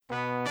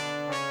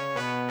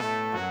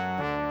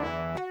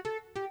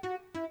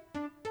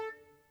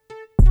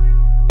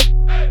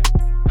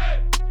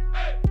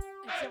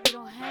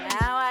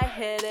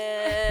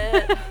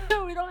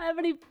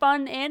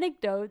fun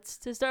anecdotes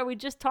to start. We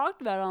just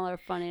talked about all our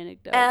fun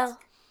anecdotes. L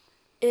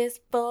is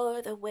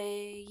for the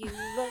way you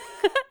look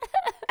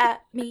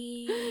at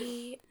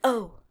me.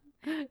 O.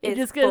 You're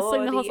just going to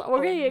sing the whole song.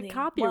 We're going to get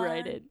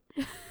copyrighted.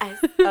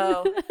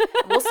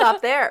 We'll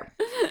stop there.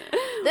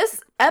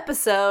 This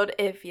episode,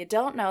 if you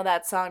don't know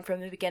that song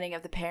from the beginning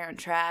of The Parent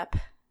Trap.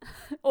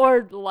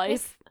 Or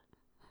Life.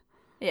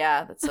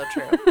 Yeah, that's so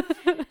true.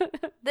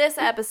 This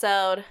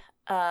episode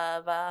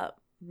of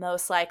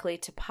Most Likely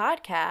to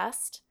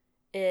Podcast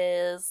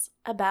is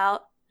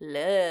about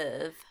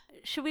love.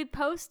 Should we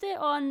post it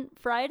on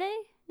Friday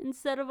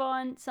instead of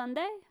on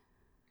Sunday?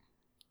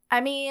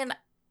 I mean,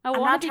 I'm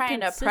not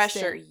trying to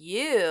pressure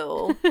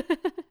you.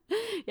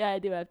 Yeah, I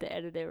do have to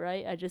edit it,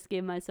 right? I just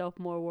gave myself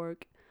more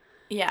work.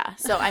 Yeah,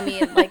 so I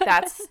mean, like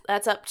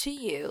that's up to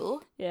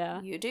you. Yeah,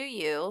 you do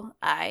you.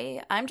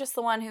 I'm just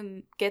the one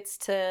who gets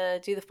to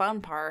do the fun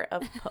part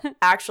of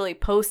actually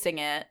posting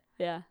it.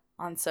 Yeah,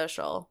 on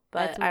social,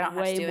 but I don't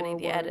have to do any of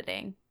the work.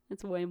 editing.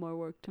 It's way more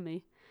work to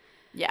me.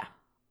 Yeah.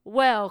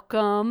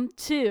 Welcome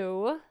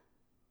to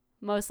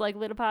Most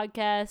Likely to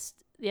Podcast,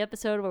 the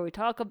episode where we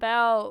talk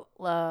about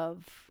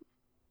love.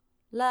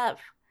 Love.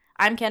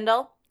 I'm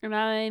Kendall. And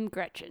I'm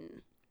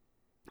Gretchen.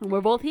 And we're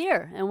both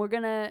here, and we're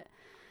gonna.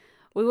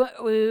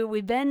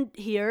 We've been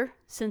here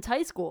since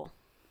high school.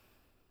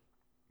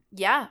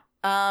 Yeah.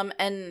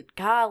 And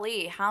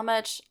golly, how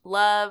much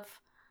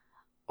love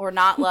or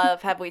not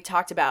love have we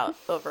talked about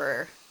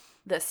over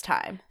this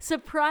time?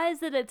 Surprised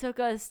that it took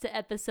us to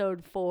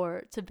episode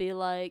 4 to be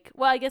like,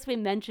 well, I guess we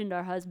mentioned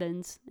our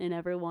husbands and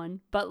everyone,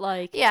 but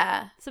like,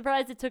 yeah.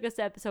 Surprised it took us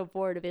to episode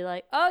 4 to be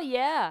like, oh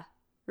yeah,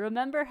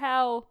 remember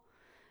how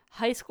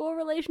high school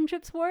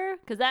relationships were?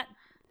 Because that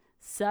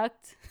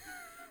sucked.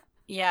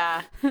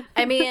 Yeah.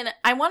 I mean,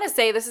 I want to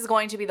say this is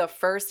going to be the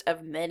first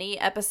of many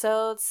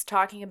episodes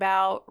talking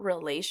about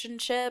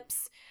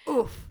relationships.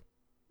 Oof.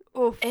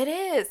 Oof. It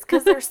is,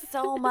 because there's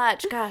so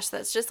much. Gosh,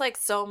 that's just like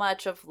so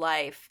much of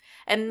life.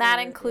 And that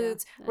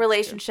includes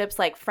relationships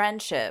like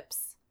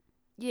friendships.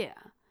 Yeah.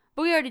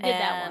 But we already did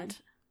that one.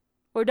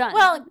 We're done.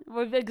 Well,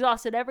 we've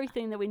exhausted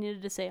everything that we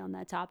needed to say on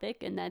that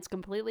topic, and that's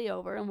completely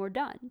over, and we're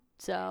done.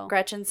 So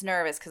Gretchen's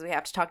nervous because we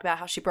have to talk about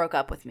how she broke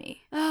up with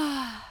me.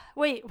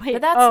 Wait.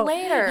 But that's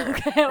later.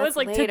 Okay, I was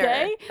like, later.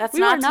 Today? That's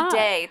not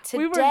today.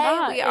 Today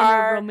we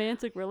are in a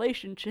romantic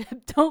relationship.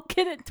 Don't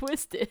get it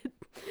twisted.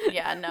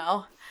 Yeah,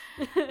 no.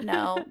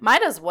 No.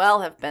 Might as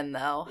well have been,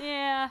 though.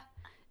 Yeah.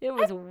 It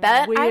was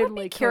I would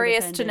be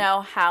curious to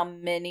know how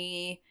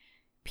many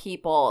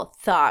people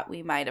thought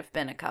we might have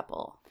been a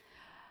couple.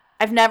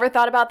 I've never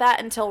thought about that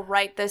until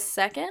right this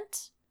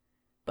second,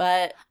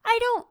 but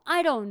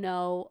I don't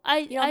know.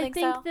 I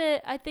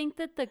think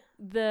that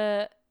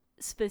the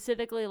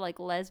specifically like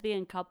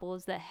lesbian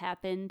couples that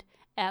happened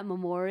at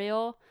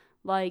Memorial,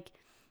 like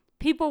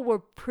people were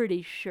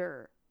pretty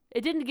sure.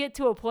 It didn't get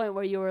to a point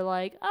where you were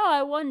like, "Oh,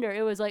 I wonder."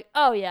 It was like,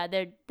 "Oh yeah,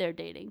 they're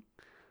dating."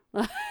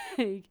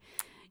 Like,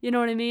 you know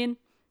what I mean?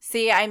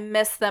 See, I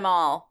missed them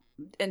all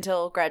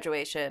until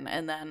graduation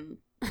and then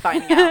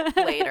finding out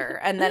later.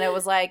 And then it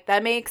was like,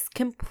 that makes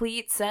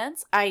complete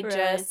sense. I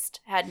just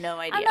had no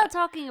idea. I'm not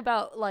talking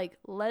about like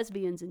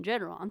lesbians in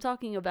general. I'm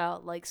talking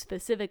about like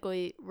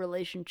specifically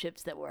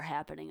relationships that were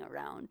happening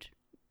around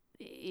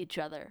each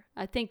other.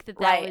 I think that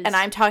right. was... And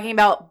I'm talking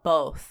about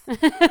both.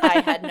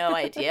 I had no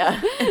idea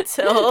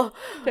until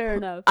fair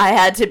enough. I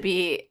had to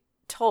be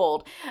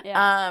told.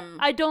 Yeah.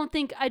 I don't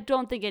think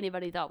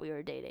anybody thought we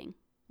were dating.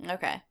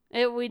 Okay.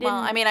 We didn't.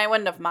 Well, I mean, I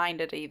wouldn't have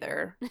minded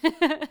either.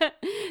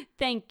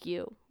 Thank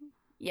you.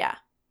 Yeah.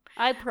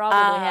 I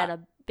probably had a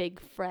big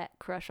frat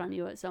crush on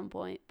you at some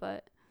point,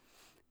 but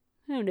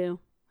who knew?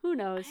 Who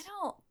knows?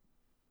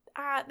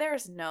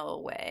 There's no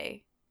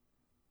way.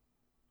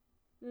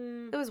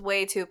 It was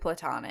way too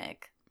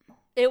platonic.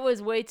 It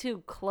was way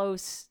too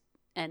close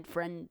and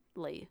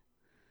friendly.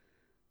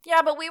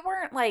 Yeah, but we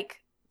weren't,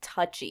 like,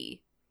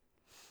 touchy.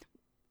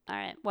 All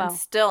right, well. I'm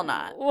still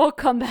not. We'll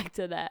come back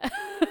to that.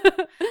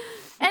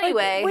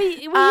 Anyway,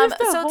 we used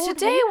to so hold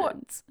today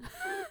hands.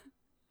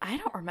 I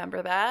don't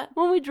remember that.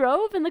 When we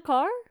drove in the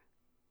car?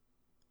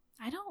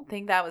 I don't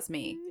think that was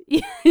me.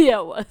 Yeah,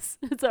 it was.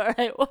 It's all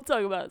right. We'll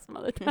talk about it some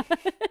other time.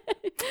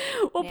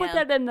 We'll put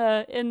that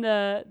in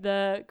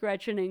the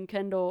Gretchen and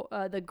Kendall,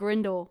 the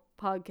Grindle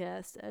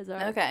podcast as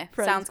our friends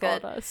sounds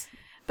good. Us.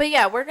 But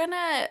yeah, we're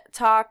gonna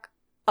talk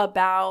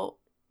about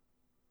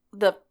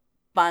the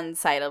fun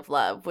side of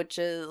love, which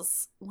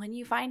is when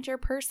you find your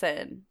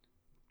person.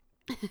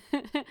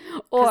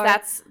 Or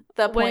that's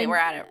the point we're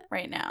at it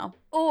right now.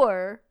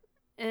 Or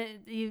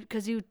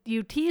because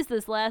you teased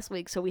this last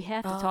week, so we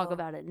have to talk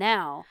about it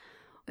now.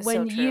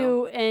 When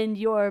you and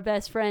your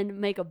best friend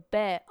make a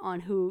bet on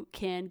who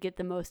can get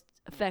the most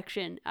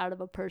affection out of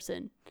a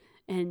person,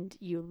 and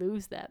you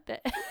lose that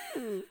bet.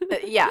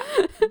 Yeah,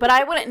 but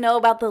I wouldn't know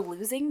about the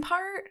losing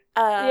part.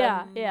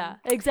 Yeah,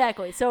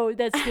 exactly. So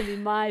that's gonna be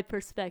my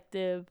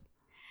perspective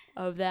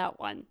of that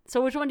one.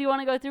 So which one do you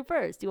want to go through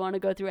first? Do you want to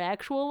go through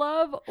actual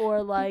love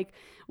or like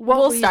what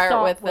we'll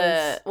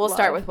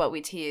start with what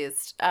we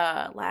teased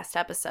last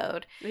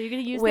episode. Are you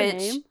going to use the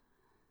name?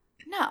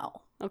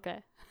 No. Okay.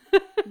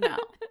 No.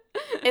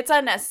 It's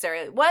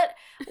unnecessary. What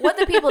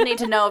the people need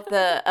to know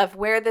of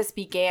where this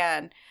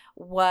began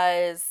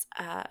was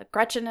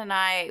Gretchen and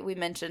I, we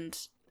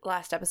mentioned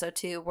last episode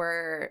too,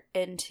 were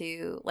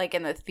into like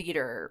in the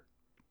theater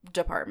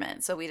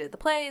department. So we did the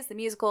plays, the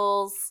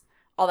musicals,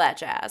 all that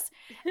jazz.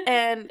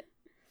 And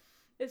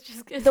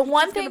it's the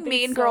one thing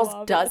Mean Girls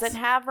doesn't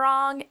have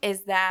wrong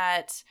is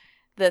that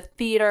the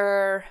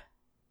theater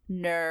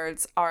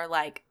nerds are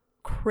like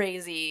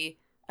crazy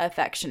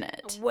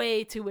affectionate.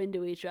 Way too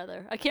into each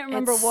other. I can't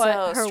remember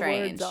what her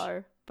words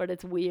are, but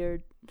it's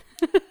weird.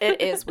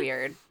 It is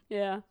weird.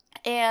 Yeah.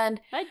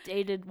 And I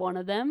dated one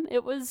of them.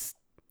 It was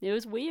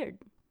weird.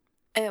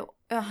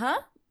 Uh-huh.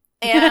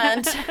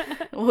 And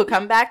we'll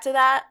come back to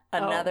that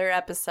another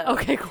episode.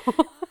 Okay,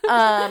 cool.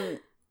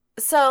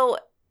 So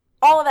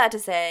all of that to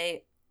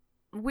say,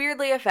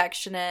 weirdly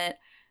affectionate,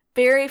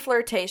 very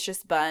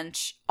flirtatious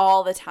bunch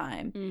all the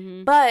time.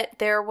 Mm-hmm. But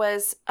there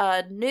was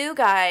a new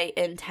guy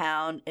in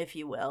town, if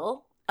you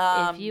will.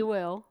 If you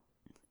will.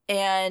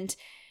 And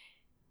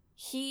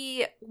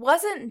he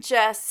wasn't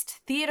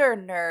just theater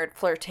nerd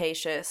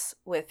flirtatious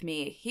with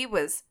me. He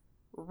was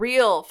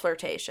real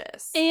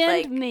flirtatious. And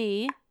like,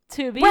 me,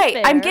 to be right,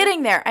 fair. I'm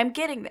getting there.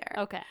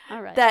 Okay,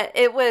 all right. That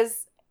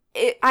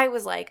I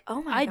was like,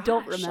 oh my gosh. I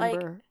don't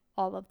remember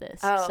all of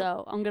this,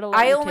 so I'm going to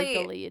let you take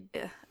the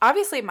lead.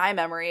 Obviously, my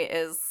memory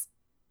is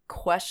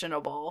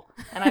questionable,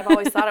 and I've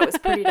always thought it was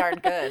pretty darn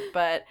good.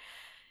 But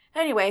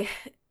anyway,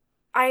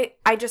 I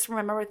just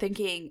remember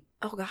thinking,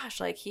 oh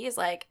gosh, like he is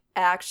like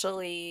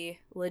actually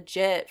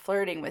legit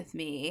flirting with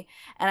me,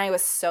 and I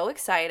was so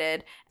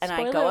excited. And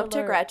Spoiler I go up alert.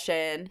 to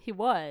Gretchen. He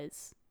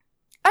was.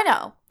 I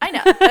know,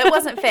 it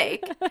wasn't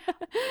fake.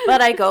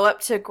 But I go up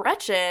to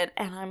Gretchen,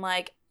 and I'm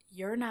like,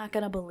 you're not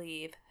gonna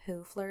believe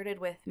who flirted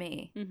with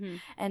me. Mm-hmm.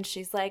 And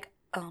she's like,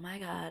 oh my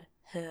God,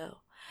 who?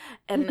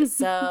 And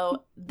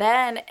so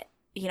then,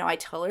 I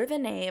tell her the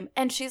name,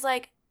 and she's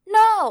like,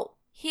 no,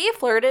 he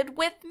flirted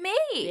with me.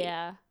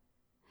 Yeah.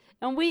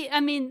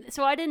 And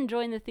so I didn't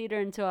join the theater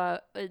until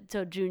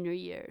junior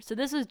year. So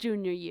this was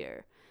junior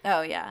year.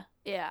 Oh, yeah.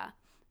 Yeah.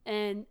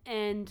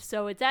 And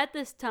so it's at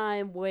this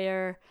time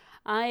where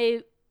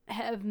I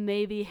have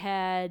maybe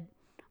had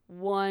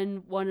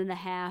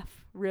 1.5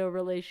 real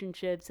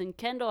relationships, and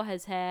Kendall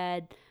has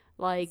had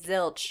like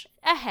zilch.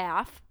 A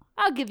half.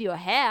 I'll give you a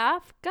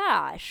half.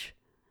 Gosh.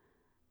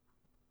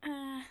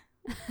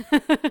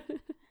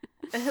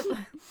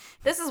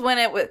 This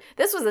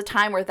was a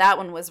time where that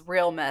one was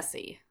real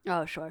messy.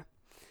 Oh, sure.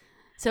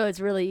 So it's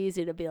really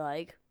easy to be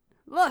like,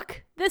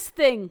 look, this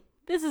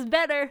is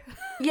better.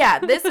 Yeah,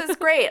 this is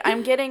great.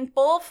 I'm getting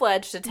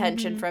full-fledged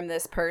attention from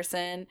this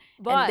person,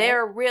 and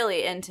they're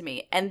really into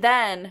me. And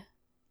then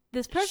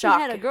this person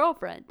had a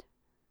girlfriend.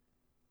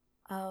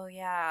 Oh,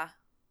 yeah.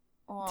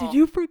 Oh. Did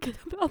you forget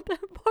about that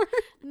part?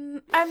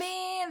 I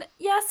mean,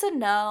 yes and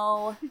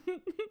no.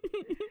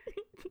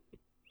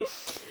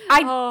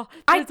 I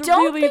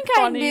don't think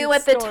I knew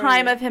at the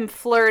time of him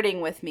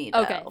flirting with me,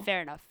 though. Okay,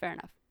 fair enough.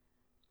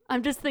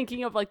 I'm just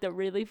thinking of like the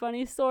really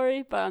funny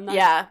story, but I'm not.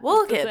 Yeah,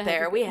 we'll get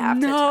there. We have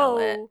to tell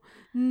it.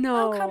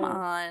 No. Oh, come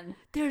on.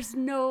 There's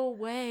no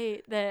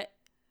way that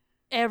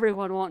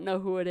everyone won't know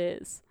who it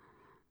is.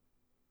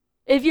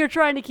 If you're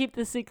trying to keep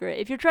the secret,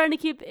 if you're going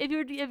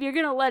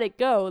to let it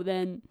go,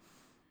 then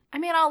I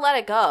mean, I'll let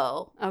it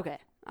go. Okay.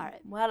 All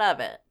right. What of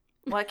it?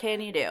 What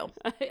can you do?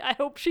 I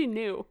hope she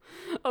knew.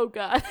 Oh,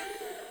 God.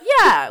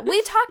 Yeah,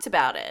 we talked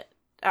about it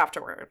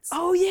afterwards.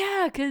 Oh,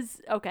 yeah,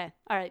 because... Okay,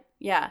 all right.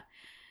 Yeah.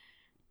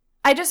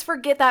 I just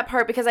forget that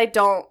part because I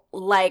don't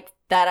like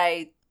that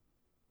I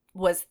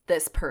was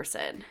this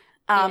person.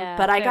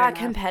 But I got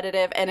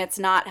competitive, and it's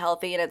not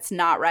healthy, and it's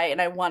not right, and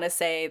I want to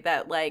say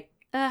that, like,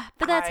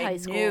 but that's high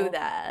school. I knew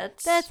that.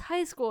 That's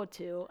high school,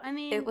 too. I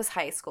mean... It was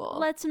high school.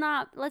 Let's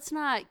not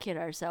kid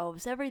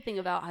ourselves. Everything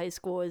about high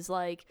school is,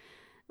 like...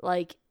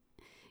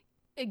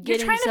 You're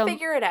trying to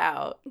figure it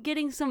out.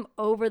 Getting some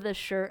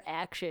over-the-shirt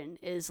action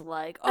is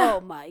like, oh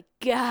my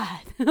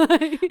God. Well,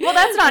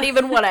 that's not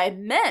even what I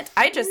meant.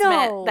 I just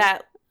meant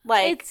that,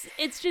 like...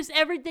 It's just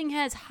everything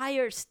has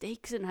higher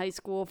stakes in high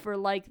school for,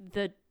 like,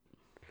 the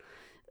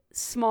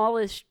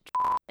smallest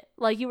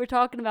like you were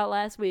talking about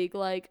last week.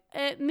 Like,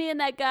 me and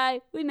that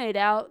guy, we made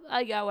out.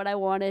 I got what I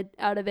wanted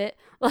out of it.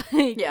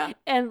 Like, yeah.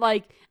 And,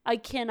 like, I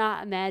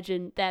cannot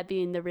imagine that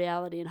being the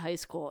reality in high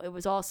school. It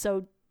was all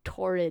so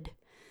torrid.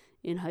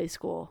 In high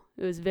school,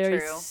 it was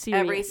very serious.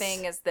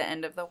 Everything is the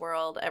end of the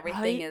world.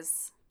 Everything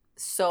is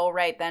so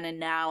right then and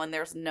now, and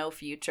there's no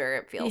future.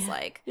 It feels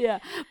like. Yeah,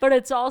 but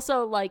it's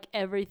also like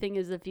everything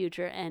is the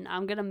future, and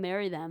I'm gonna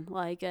marry them.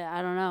 Like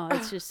I don't know.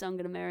 It's just I'm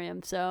gonna marry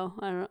them. So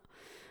I don't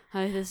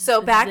know.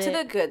 So back to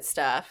the good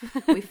stuff.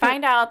 We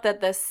find out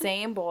that the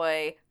same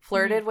boy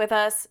flirted with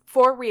us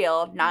for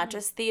real, not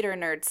just theater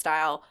nerd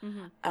style.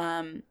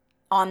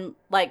 On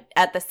like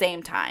at the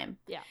same time.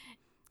 Yeah.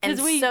 Because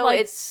we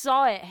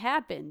saw it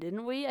happen,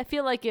 didn't we? I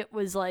feel like it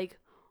was like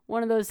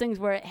one of those things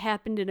where it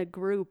happened in a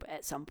group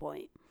at some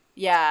point.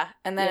 Yeah,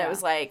 and then it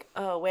was like,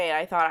 oh, wait,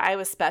 I thought I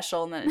was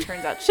special, and then it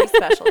turns out she's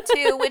special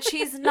too, which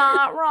he's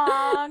not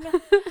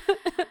wrong.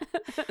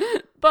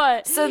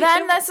 But so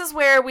then this is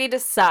where we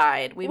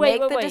decide. We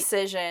make the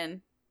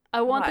decision.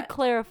 I want the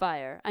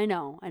clarifier. I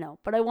know.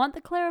 But I want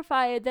the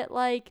clarifier that,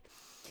 like,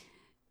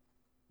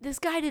 this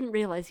guy didn't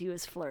realize he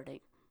was flirting.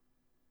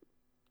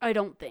 I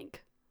don't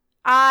think.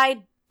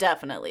 I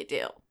definitely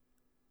do.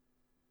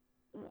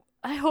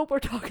 I hope we're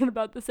talking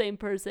about the same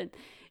person.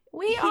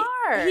 We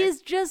are.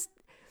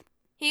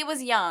 He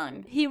was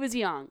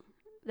young.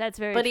 That's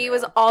very But true. he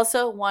was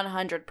also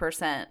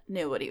 100%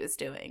 knew what he was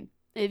doing.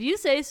 If you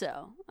say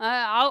so.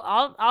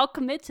 I'll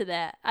commit to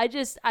that.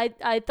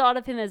 I thought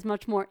of him as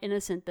much more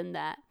innocent than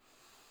that.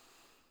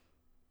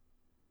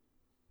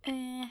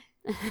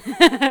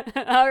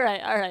 All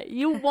right.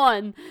 You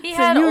won. He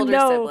had older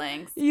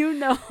siblings. You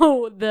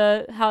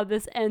know how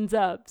this ends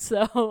up,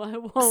 so I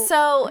won't.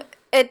 So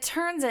it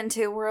turns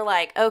into, we're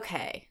like,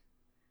 okay,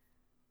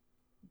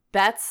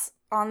 bets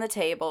on the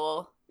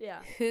table. Yeah.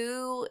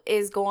 Who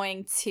is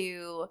going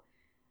to?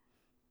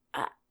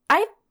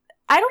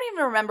 I don't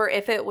even remember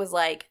if it was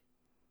like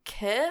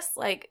kiss,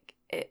 like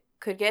it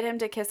could get him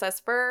to kiss us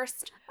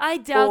first. I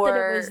doubt that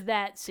it was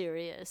that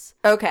serious.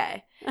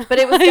 Okay, but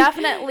it was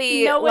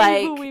definitely knowing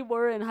like who we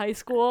were in high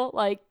school.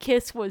 Like,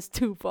 kiss was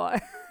too far.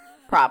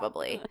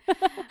 Probably,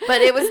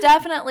 but it was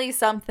definitely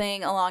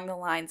something along the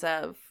lines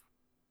of,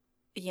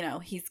 you know,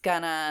 he's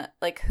gonna,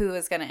 like, who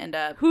is gonna end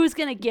up, who's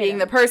gonna get being him?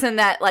 The person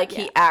that, like,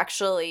 he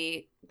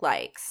actually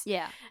likes.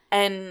 Yeah,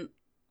 and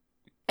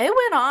it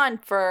went on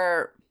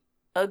for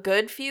a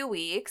good few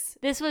weeks.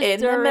 This was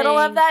in the middle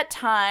of that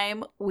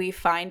time. We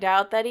find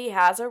out that he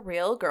has a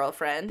real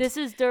girlfriend. This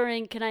is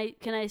during. Can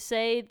I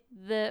say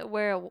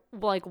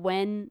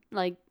when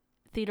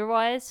theater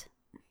wise?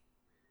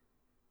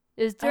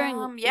 It was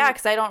during. Yeah,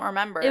 because I don't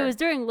remember. It was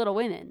during Little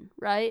Women,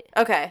 right?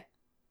 Okay.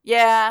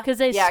 Yeah, because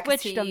they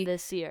switched them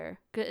that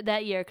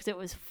year because it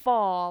was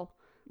fall.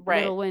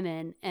 Right. Little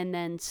Women, and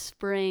then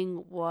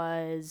spring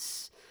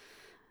was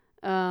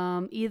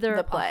either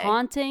a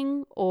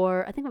haunting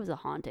or I think it was a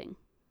haunting.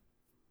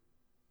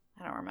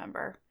 I don't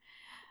remember.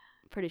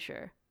 Pretty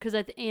sure because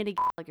Andy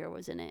Gallagher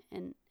was in it,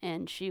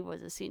 and she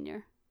was a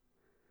senior.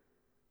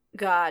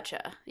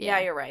 Gotcha. Yeah,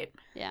 you're right.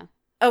 Yeah.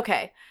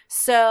 Okay,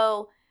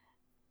 so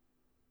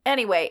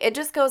anyway, it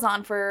just goes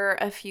on for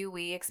a few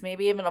weeks,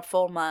 maybe even a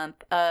full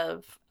month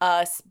of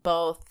us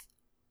both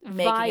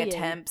making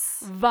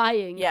attempts,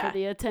 vying for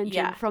the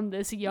attention from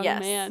this young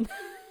man.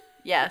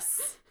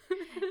 Yes.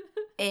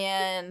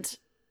 And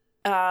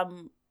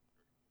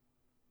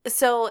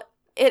so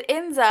it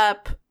ends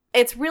up,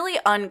 it's really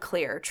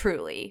unclear,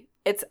 truly.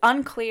 It's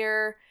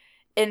unclear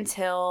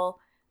until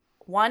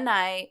one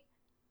night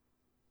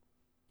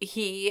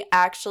he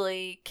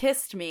actually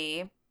kissed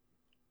me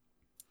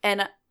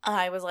and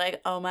I was like,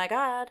 oh my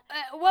God.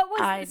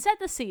 Set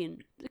the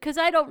scene, because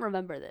I don't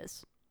remember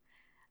this.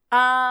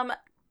 I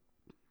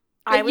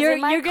was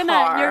in my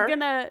car.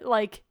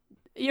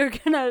 You're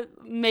gonna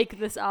make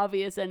this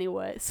obvious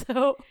anyway,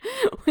 so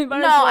we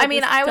might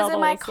I was in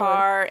my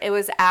car. It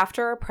was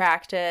after a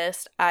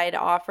practice. I'd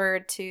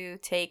offered to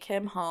take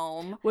him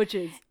home, which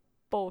is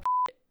bullshit.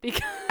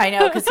 Because I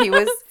know, because he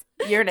was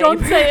your neighbor.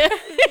 Don't say it.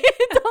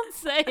 Don't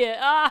say it.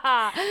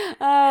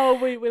 Oh,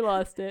 we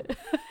lost it.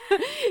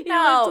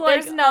 No,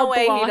 there's no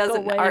way he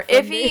doesn't.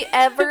 If he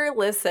ever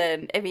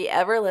listened,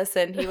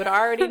 he would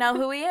already know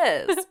who he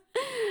is.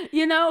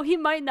 You know, he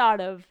might not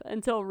have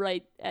until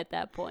right at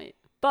that point.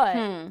 But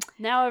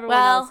now everyone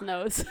else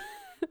knows.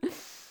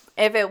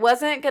 If it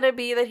wasn't going to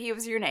be that he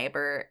was your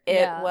neighbor,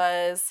 it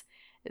was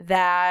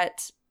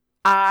that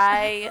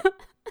I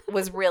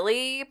was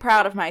really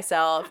proud of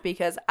myself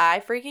because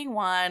I freaking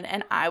won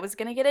and I was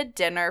going to get a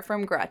dinner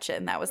from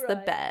Gretchen. That was the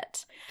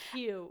bet.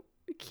 Cute.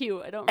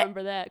 I don't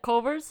remember that.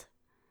 Culver's?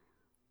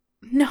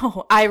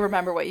 No, I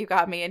remember what you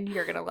got me and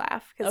you're going to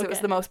laugh because it was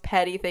the most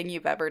petty thing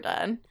you've ever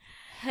done.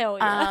 Hell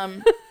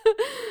yeah.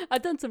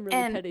 I've done some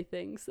really petty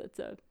things. That's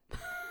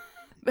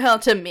well,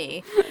 to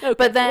me. Okay,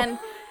 but then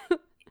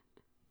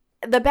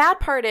the bad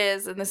part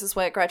is, and this is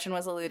what Gretchen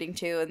was alluding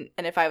to,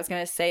 and if I was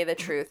going to say the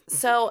truth,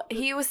 so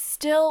he was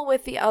still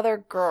with the other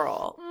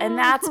girl, and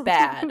that's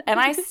bad. And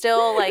I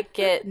still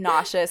get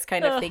nauseous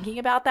kind of thinking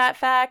about that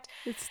fact.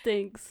 It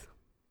stinks.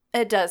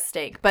 It does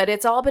stink, but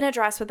it's all been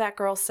addressed with that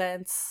girl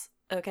since,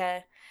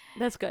 okay?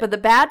 That's good. But the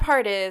bad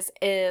part is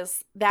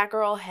that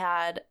girl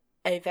had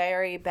a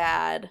very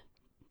bad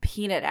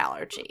peanut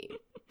allergy.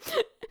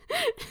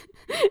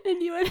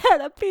 And you had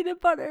a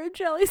peanut butter and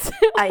jelly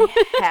sandwich. I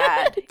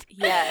had,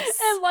 yes.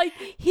 And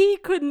he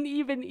couldn't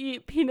even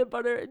eat peanut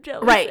butter and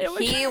jelly sandwich.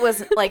 Right, he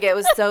was it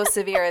was so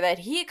severe that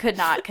he could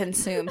not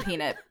consume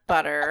peanut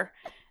butter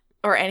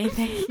or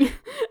anything.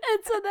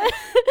 And so that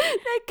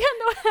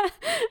Kendall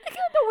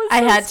was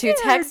I had to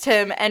text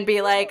him and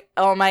be like,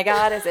 oh my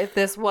God, as if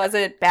this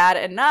wasn't bad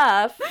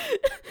enough.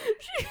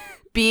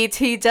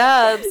 BT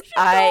dubs,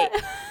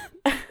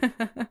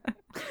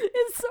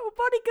 It's so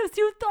funny because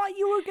you thought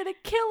you were going to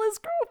kill his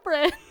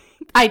girlfriend.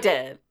 I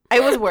did. I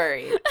was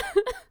worried.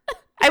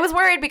 I was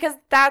worried because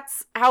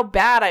that's how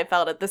bad I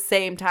felt at the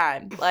same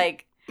time.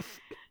 Like,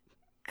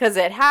 because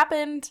it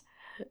happened,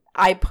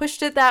 I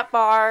pushed it that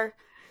far,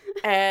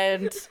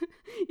 and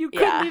you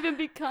couldn't even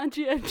be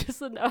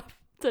conscientious enough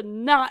to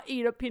not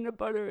eat a peanut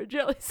butter or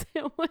jelly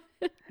sandwich.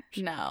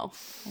 No,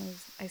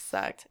 I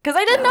sucked because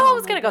I didn't know I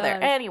was gonna go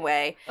there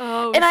anyway.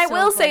 And I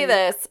will say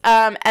this: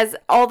 as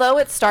although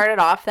it started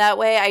off that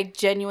way, I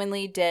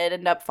genuinely did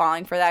end up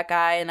falling for that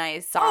guy, and I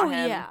saw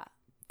him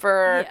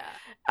for.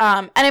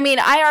 And I mean,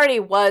 I already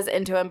was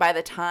into him by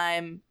the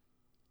time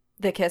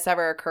the kiss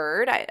ever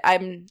occurred.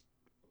 I'm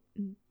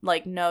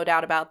like, no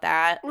doubt about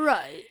that.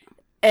 Right.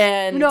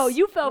 And no,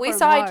 you fell for him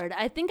hard.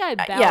 I think I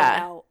bowed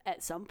out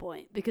at some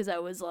point because I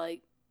was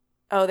like,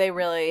 oh, they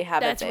really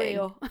have that's a thing.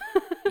 Real.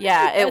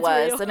 Yeah, it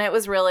was. Real. And it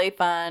was really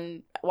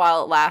fun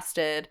while it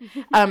lasted.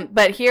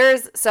 But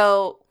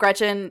so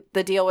Gretchen,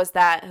 the deal was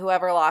that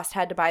whoever lost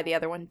had to buy the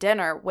other one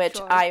dinner, which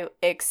I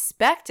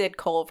expected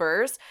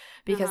Culver's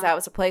because that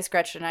was a place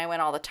Gretchen and I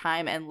went all the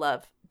time and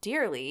love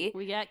dearly.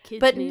 We got kids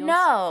But meals.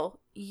 no,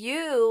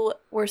 you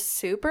were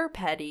super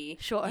petty.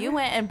 Sure. You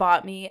went and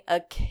bought me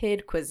a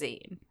kid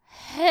cuisine.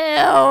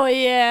 Hell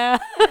yeah.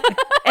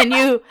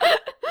 And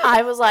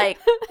I was like,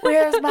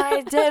 where's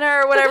my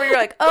dinner or whatever. You're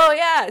like, oh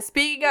yeah,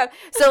 speaking of.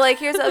 So like,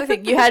 here's the other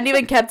thing. You hadn't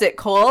even kept it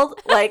cold.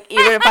 Like,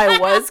 even if I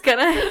was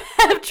gonna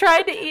have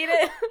tried to eat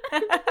it.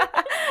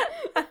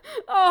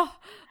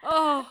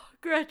 oh,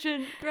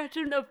 Gretchen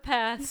of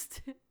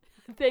past.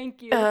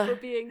 Thank you for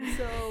being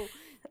so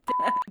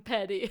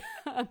petty.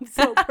 I'm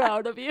so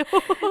proud of you.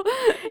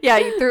 Yeah,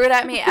 you threw it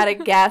at me at a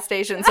gas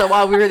station. So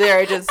while we were there,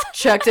 I just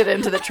chucked it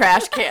into the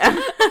trash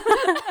can.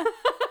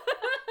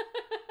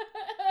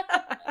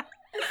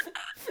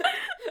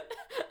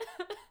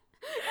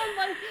 I'm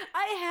like,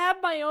 I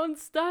have my own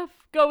stuff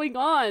going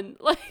on.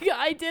 Like,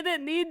 I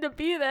didn't need to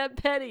be that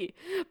petty.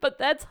 But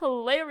that's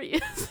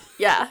hilarious.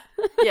 Yeah.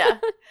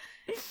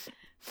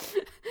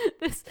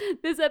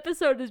 This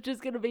episode is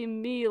just gonna be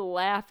me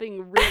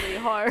laughing really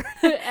hard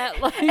at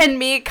like, and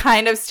me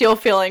kind of still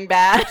feeling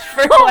bad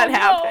for what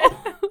happened.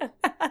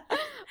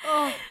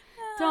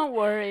 Don't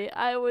worry,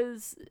 I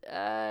was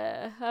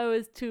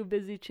too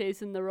busy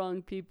chasing the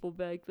wrong people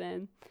back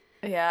then.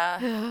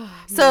 Yeah.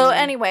 So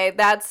anyway,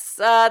 that's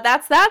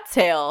that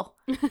tale.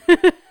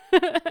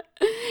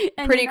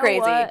 Pretty crazy.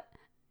 What?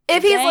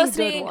 If he's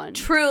listening,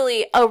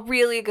 truly a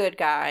really good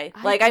guy.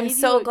 Like, I'm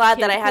so glad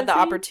that I had the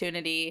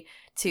opportunity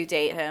to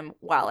date him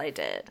while I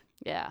did.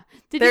 Yeah.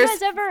 Did you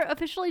guys ever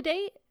officially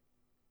date?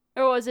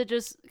 Or was it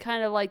just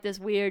kind of like this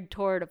weird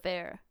torrid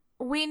affair?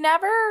 We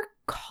never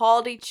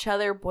called each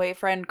other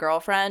boyfriend,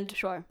 girlfriend.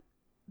 Sure.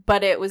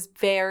 But it was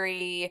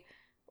very,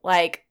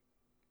 like,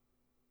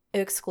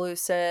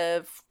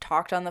 exclusive.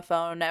 Talked on the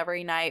phone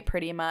every night,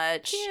 pretty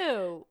much.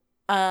 Cute.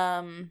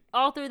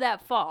 All through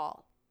that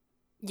fall.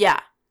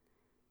 Yeah.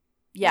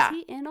 Yeah. Is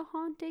he in a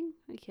haunting?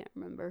 I can't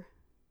remember.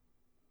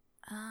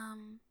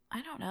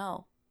 I don't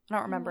know. I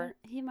don't remember.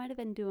 He might have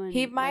been doing.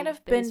 He might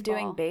have been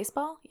doing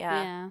baseball.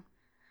 Yeah.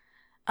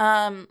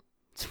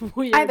 It's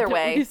weird. Either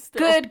way,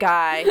 good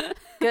guy.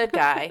 Good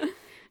guy.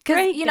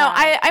 Because you know,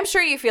 I'm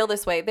sure you feel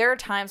this way. There are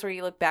times where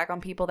you look back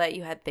on people that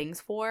you had things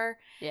for.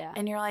 Yeah.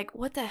 And you're like,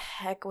 what the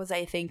heck was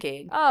I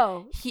thinking?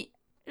 Oh.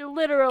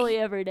 Literally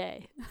every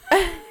day.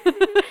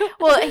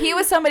 Well, he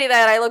was somebody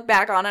that I look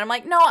back on and I'm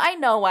like, no, I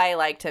know why I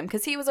liked him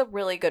because he was a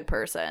really good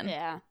person.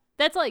 Yeah.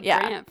 That's like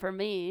Grant for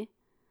me.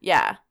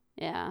 Yeah.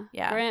 Yeah.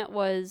 Grant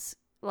was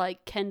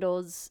like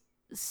Kendall's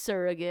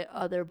surrogate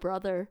other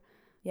brother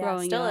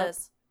growing up.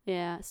 Is.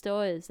 Yeah,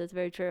 still is. That's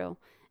very true.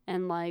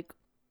 And like,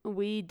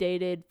 we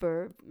dated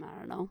for, I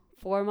don't know,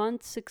 4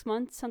 months, 6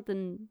 months,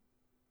 something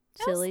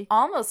silly.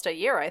 Almost a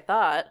year, I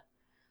thought.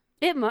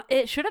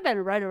 It should have been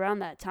right around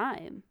that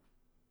time.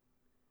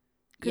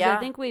 Because I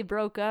think we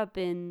broke up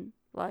in,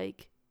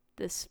 like,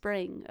 the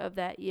spring of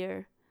that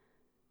year.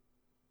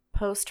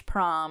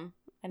 Post-prom.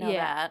 I know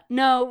that.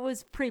 No, it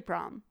was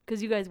pre-prom.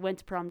 Because you guys went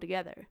to prom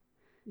together.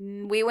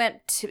 We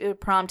went to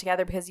prom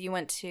together because you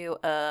went to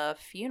a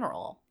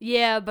funeral.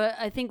 Yeah, but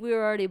I think we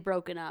were already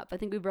broken up. I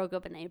think we broke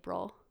up in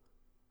April.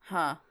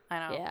 Huh. I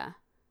know. Yeah.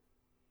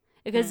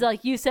 Because,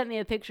 like, you sent me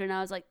a picture and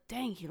I was like,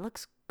 dang, he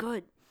looks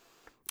good.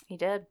 He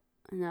did.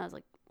 And I was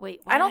like,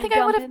 wait, I don't think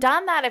I would have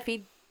done that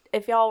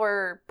if y'all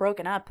were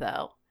broken up,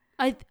 though.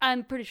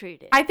 I'm pretty sure you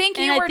did. I think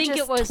you were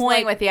just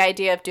toying with the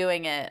idea of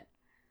doing it.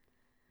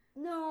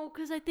 No,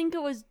 because I think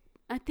it was.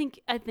 I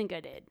think I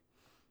did.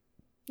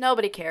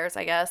 Nobody cares,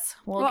 I guess.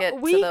 We'll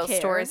get to those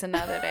stories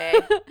another day.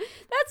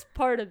 That's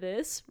part of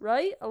this,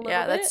 right? A little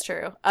bit. That's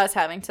true. Us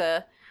having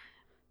to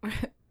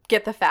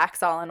get the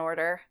facts all in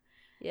order.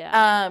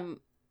 Yeah.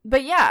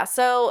 But yeah,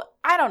 so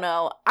I don't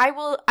know.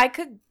 I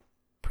could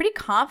pretty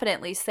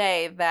confidently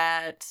say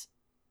that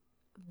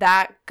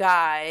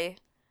guy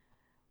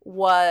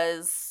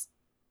was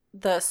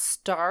the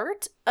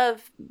start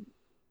of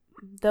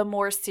the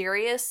more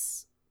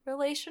serious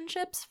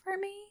relationships for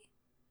me.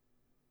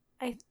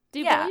 Do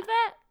you believe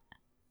that?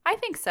 I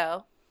think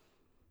so.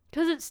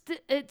 Because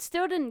it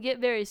still didn't get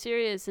very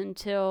serious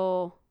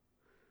until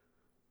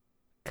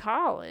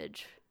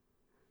college.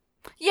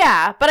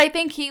 Yeah, but I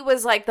think he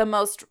was like the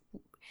most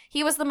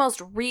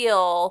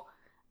real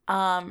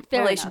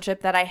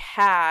relationship that I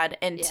had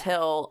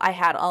until I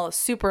had a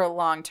super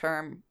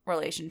long-term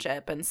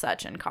relationship and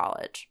such in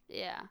college.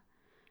 Yeah.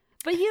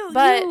 But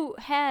you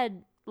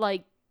had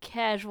like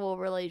casual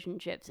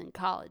relationships in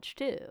college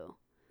too.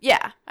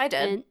 Yeah, I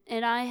did.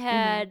 And I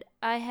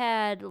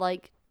had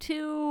like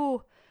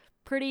two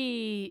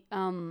pretty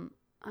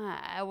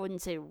I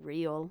wouldn't say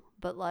real,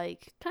 but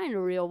like kind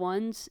of real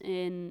ones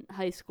in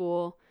high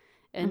school.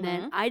 And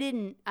then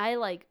I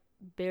like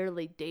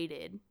barely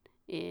dated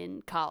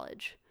in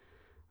college.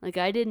 Like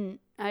I didn't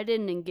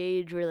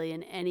engage really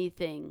in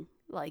anything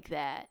like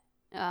that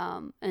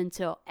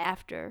until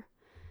after.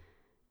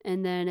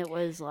 And then it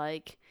was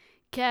like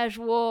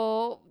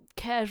casual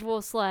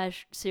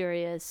 /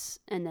 serious,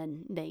 and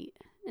then Nate,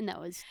 and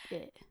that was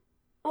it.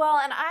 Well,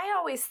 and I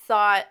always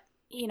thought,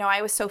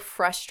 I was so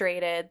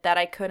frustrated that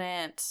I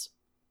couldn't,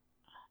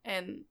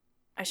 and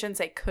I shouldn't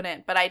say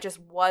couldn't, but I just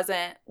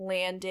wasn't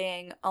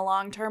landing a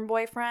long-term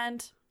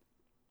boyfriend.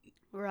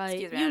 Right.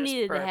 Excuse me, you I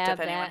needed burped to have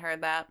if anyone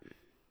heard that.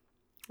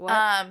 What?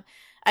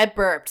 I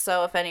burped,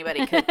 so if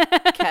anybody could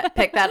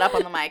pick that up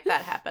on the mic,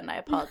 that happened. I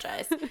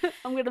apologize.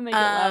 I'm going to make it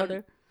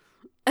louder.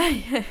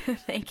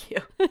 Thank you.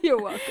 You're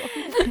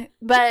welcome.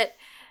 But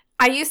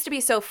I used to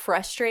be so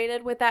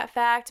frustrated with that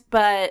fact,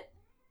 but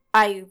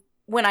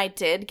when I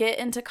did get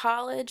into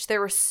college, there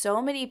were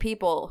so many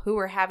people who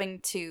were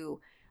having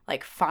to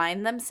like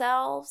find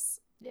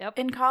themselves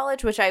in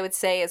college, which I would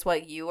say is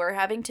what you were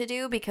having to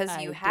do because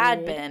you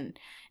had been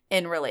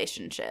in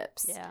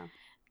relationships. Yeah.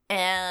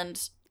 And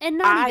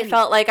I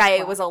felt like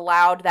I was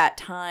allowed that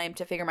time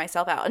to figure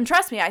myself out. And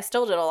trust me, I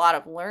still did a lot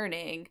of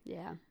learning.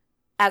 Yeah.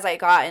 As I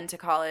got into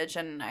college,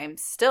 and I'm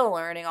still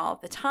learning all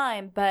of the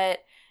time,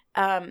 but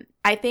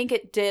I think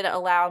it did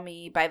allow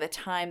me, by the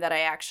time that I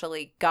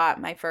actually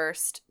got my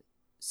first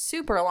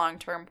super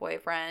long-term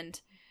boyfriend.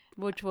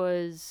 Which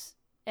was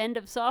end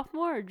of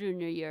sophomore or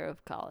junior year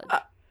of college?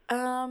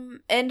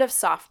 End of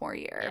sophomore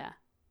year. Yeah,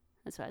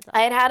 that's what I thought.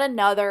 I had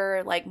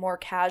another, like, more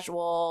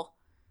casual,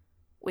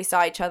 we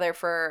saw each other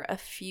for a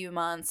few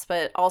months,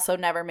 but also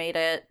never made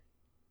it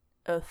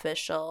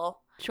official.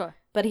 Sure.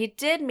 But he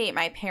did meet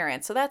my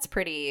parents, so that's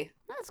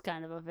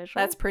kind of official.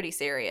 That's pretty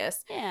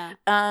serious. Yeah.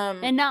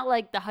 And not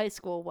like the high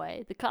school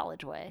way, the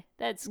college way.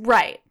 That's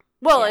right.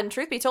 Well, and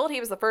truth be told,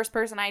 he was the first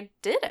person I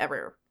did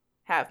ever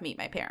have meet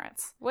my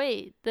parents.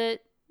 Wait, the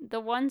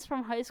ones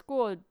from high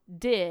school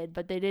did,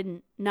 but they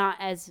didn't, not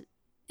as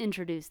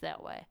introduced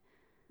that way.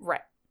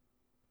 Right.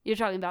 You're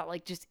talking about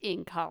like just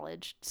in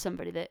college,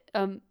 somebody that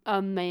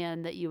a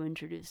man that you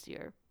introduced to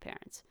your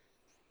parents.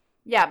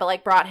 Yeah, but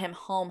like brought him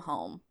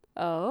home.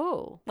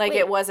 Oh. Like,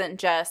 it wasn't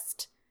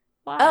just,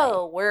 why?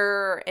 Oh,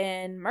 we're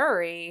in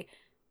Murray.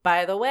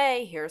 By the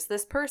way, here's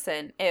this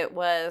person. It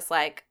was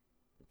like,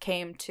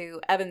 came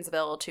to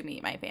Evansville to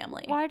meet my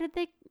family. Why did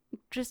they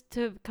just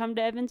to come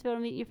to Evansville to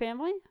meet your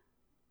family?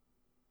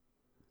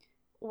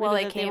 Well,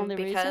 they came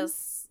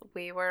because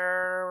we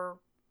were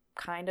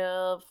kind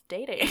of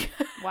dating.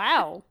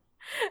 Wow.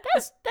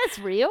 That's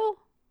real.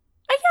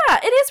 Yeah,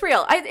 it is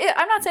real.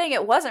 I'm not saying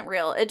it wasn't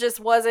real. It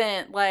just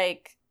wasn't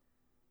like...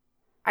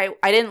 I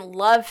didn't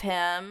love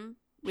him.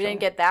 We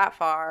didn't get that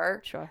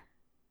far. Sure.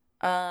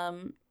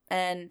 And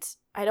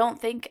I don't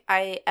think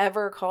I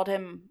ever called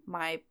him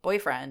my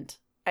boyfriend.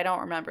 I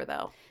don't remember,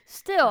 though.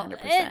 Still,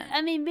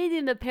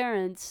 meeting the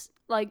parents,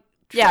 like,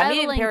 traveling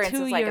meeting parents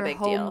to is like your a big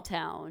deal.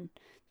 hometown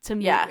to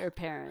meet your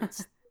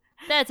parents.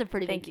 That's a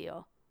pretty big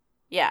deal.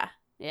 Yeah.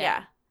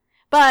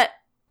 But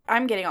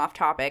I'm getting off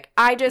topic.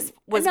 I just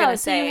was going to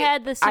say... you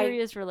had the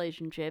serious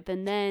relationship,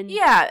 and then...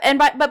 Yeah,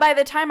 but by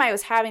the time I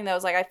was having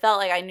those, like, I felt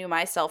like I knew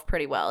myself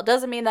pretty well. It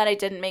doesn't mean that I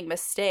didn't make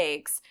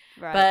mistakes,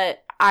 right.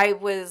 But I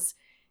was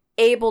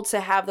able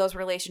to have those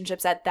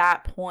relationships at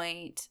that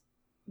point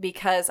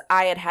because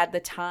I had the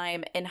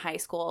time in high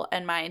school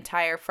and my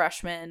entire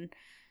freshman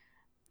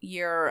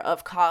year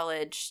of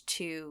college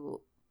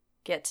to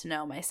get to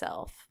know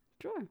myself.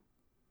 Sure.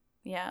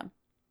 Yeah.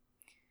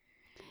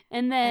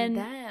 And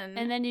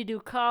then you do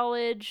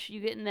college, you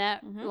get in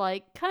that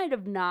like kind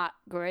of not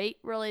great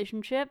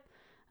relationship.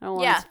 I don't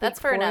want to speak that's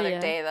for another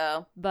day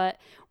though. But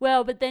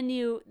then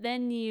you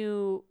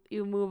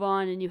move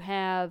on and you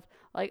have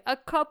like a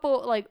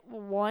couple, like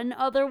one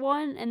other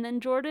one, and then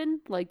Jordan,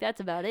 like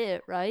that's about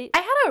it, right? I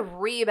had a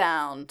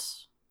rebound.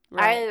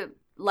 Right. I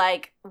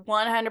like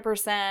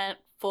 100%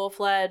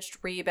 full-fledged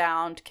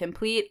rebound,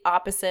 complete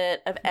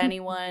opposite of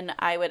anyone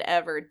I would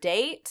ever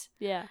date.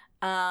 Yeah.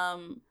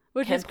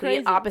 Which is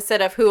crazy.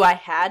 Opposite of who I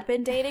had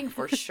been dating,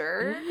 for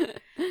sure.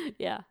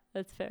 Yeah,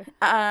 that's fair.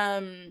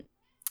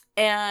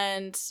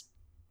 And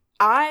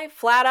I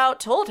flat out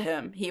told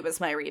him he was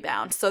my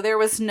rebound, so there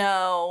was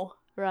no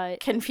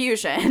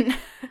confusion.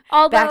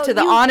 Back to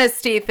the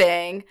honesty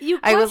thing.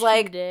 I was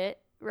like, it,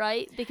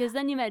 right? Because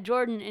then you met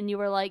Jordan and you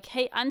were like,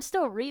 "Hey, I'm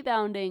still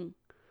rebounding.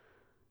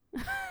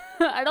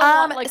 I don't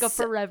want like a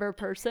forever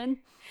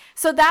person."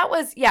 So that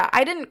was,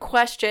 I didn't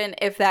question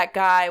if that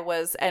guy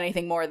was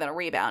anything more than a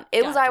rebound.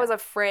 It was, I was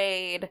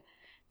afraid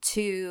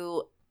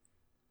to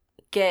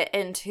get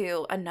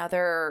into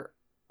another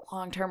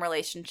long-term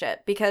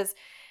relationship, because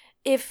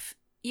if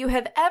you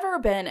have ever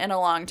been in a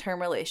long-term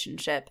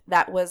relationship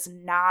that was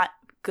not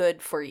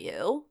good for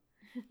you,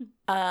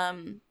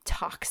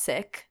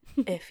 toxic,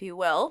 if you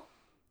will,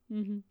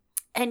 mm-hmm.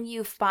 and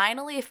you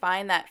finally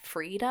find that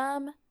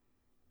freedom,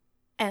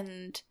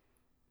 and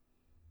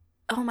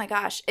oh my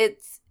gosh, it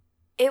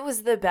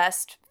was the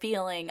best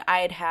feeling I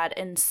had had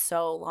in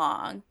so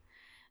long.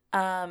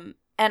 And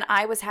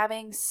I was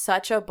having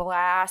such a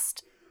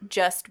blast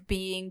just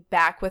being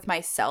back with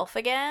myself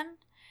again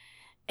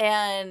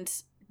and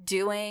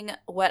doing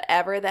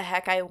whatever the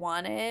heck I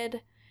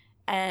wanted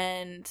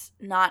and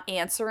not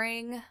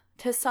answering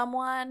to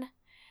someone.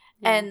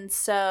 Yeah. And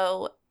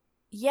so,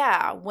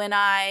 yeah, when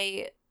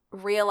I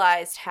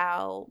realized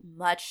how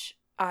much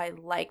I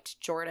liked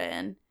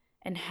Jordan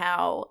and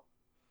how,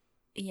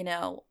 you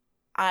know,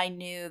 I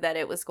knew that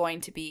it was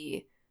going to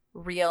be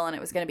real and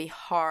it was going to be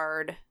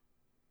hard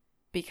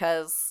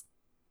because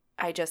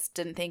I just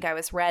didn't think I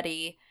was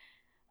ready.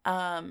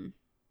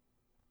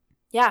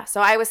 Yeah,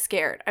 so I was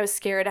scared. I was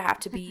scared to have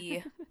to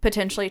be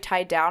potentially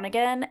tied down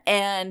again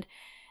and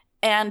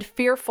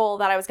fearful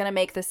that I was going to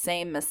make the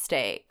same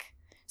mistake.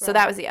 So right.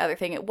 That was the other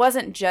thing. It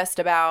wasn't just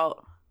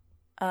about,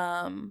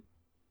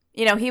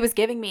 you know, he was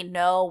giving me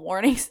no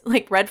warnings,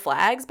 like red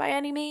flags by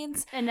any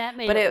means. And that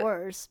made it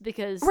worse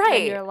because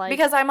right, you're like,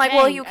 because I'm like,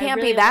 well, you can't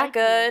really be that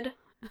good.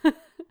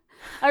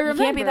 I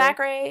remember. You can't be that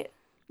great.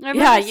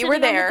 Yeah, you were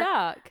there.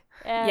 On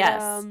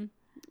the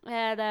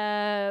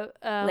dock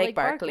at Lake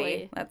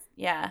Barkley. That's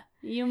yeah.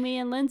 You, me,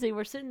 and Lindsay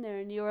were sitting there,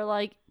 and you were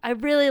like, "I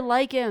really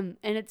like him,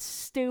 and it's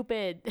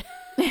stupid."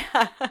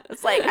 Yeah,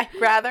 it's like I'd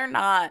rather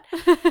not.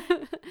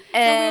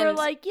 And we were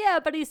like, "Yeah,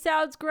 but he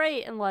sounds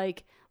great." And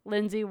like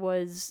Lindsay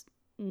was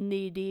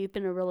knee deep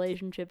in a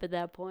relationship at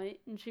that point,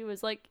 and she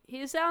was like,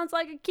 "He sounds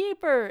like a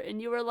keeper,"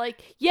 and you were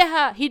like,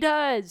 "Yeah, he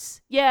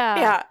does. Yeah,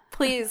 yeah.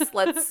 Please,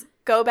 let's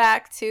go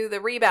back to the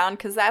rebound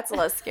because that's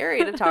less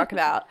scary to talk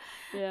about."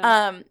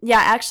 Yeah.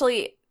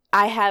 Actually,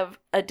 I have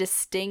a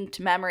distinct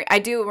memory. I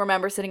do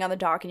remember sitting on the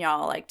dock and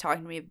y'all like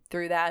talking to me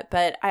through that,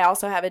 but I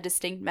also have a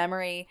distinct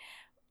memory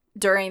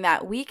during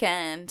that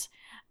weekend.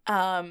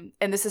 And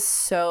this is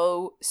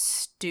so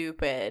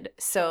stupid.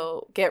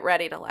 So get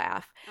ready to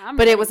laugh.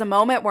 But it was a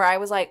moment where I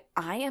was like,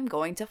 I am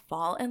going to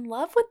fall in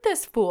love with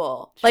this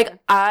fool. Sure. Like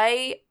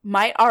I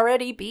might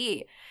already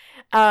be.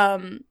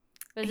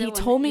 He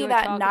told me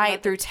that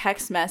night through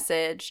text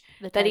message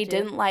that he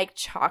didn't like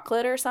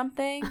chocolate or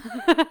something.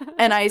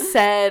 And I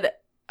said,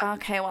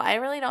 okay, well, I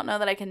really don't know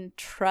that I can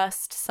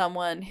trust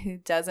someone who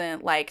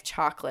doesn't like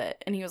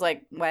chocolate. And he was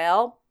like,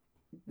 well,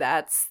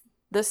 that's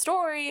the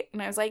story. And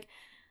I was like,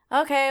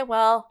 okay,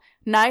 well,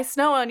 nice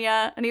knowing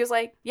ya. And he was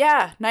like,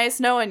 yeah,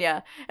 nice knowing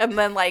ya. And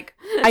then, like,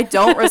 I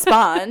don't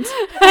respond.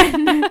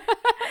 And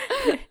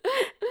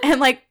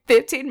like,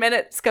 15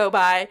 minutes go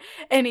by,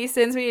 and he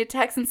sends me a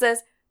text and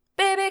says,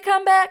 baby,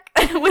 come back,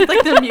 with,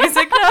 like, the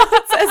music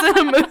notes as an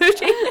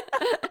emoji.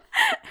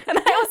 And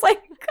I was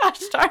like, gosh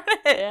darn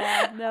it.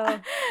 Yeah, no.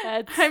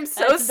 I'm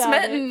so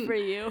smitten. For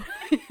you.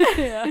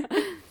 Yeah.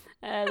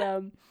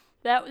 And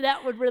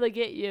that would really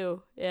get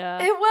you. Yeah.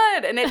 It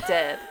would, and it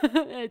did.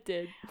 It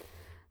did.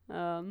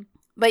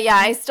 But yeah,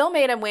 I still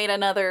made him wait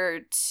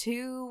another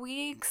 2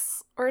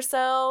 weeks or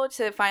so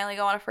to finally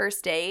go on a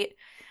first date.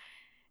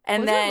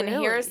 And then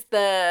here's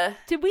the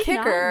Did we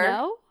kicker. Not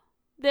know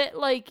that,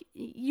 like,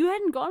 you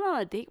hadn't gone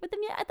on a date with him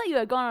yet? I thought you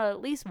had gone on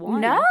at least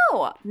one.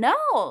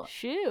 No.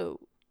 Shoot.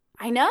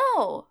 I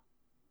know.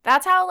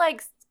 That's how,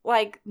 like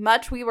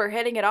much we were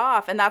hitting it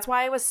off, and that's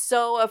why I was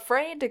so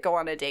afraid to go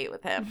on a date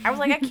with him. I was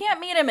like, I can't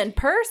meet him in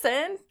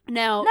person.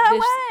 No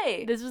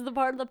way. This is the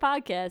part of the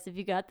podcast. If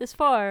you got this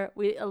far,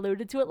 we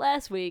alluded to it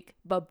last week,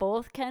 but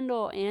both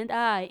Kendall and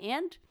I,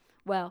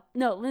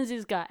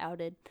 Lindsay's got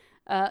outed,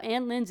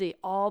 and Lindsay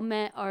all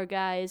met our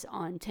guys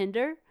on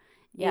Tinder.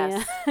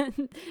 Yes.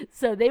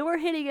 So they were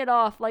hitting it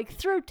off, like,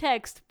 through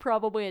text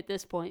probably at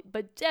this point,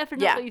 but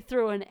definitely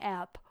through an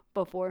app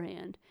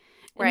beforehand.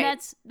 And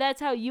right. That's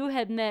how you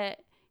had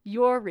met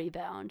your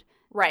rebound.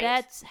 Right.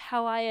 That's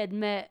how I had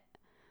met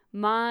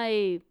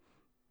my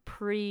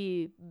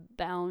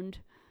pre-bound.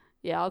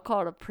 Yeah, I'll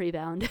call it a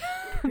pre-bound.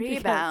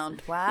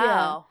 Pre-bound.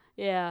 Wow.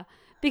 Yeah.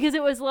 Because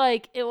it was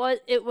like it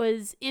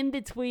was in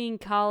between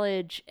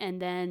college and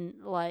then,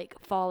 like,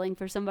 falling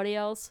for somebody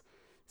else.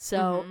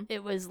 So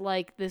it was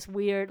like this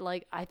weird,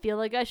 like, I feel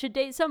like I should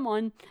date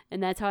someone,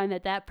 and that's how I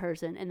met that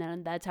person, and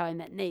then that's how I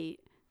met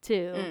Nate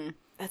too.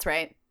 That's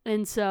right.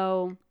 And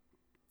so,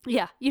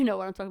 yeah, you know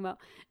what I'm talking about.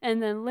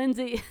 And then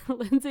Lindsay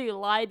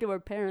lied to her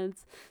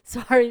parents.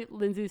 Sorry,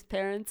 Lindsay's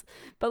parents,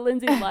 but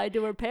Lindsay lied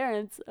to her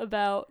parents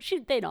about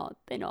they know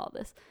all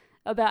this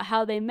about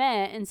how they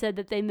met, and said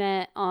that they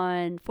met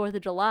on 4th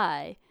of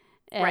July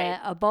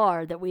at a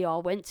bar that we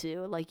all went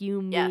to, like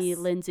you, me,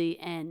 Lindsay,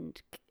 and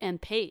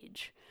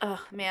Paige.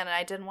 Oh man, and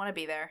I didn't want to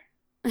be there.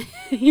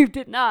 You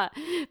did not,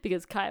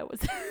 because Kaya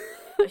was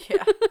there.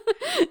 Yeah.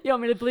 You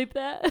want me to bleep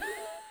that?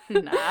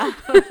 Nah.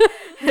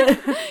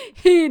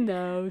 He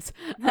knows.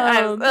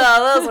 Those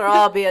will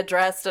all be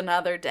addressed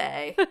another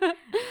day.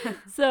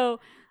 So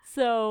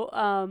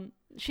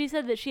she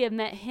said that she had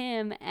met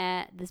him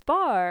at this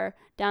bar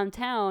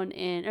downtown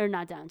or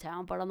not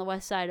downtown, but on the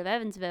west side of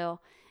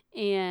Evansville,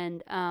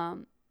 and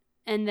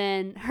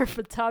then her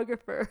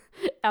photographer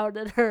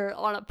outed her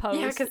on a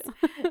post.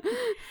 Yeah,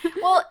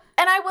 well,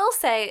 and I will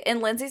say, in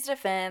Lindsay's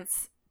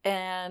defense,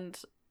 and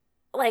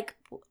like,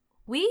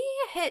 we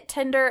hit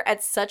Tinder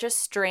at such a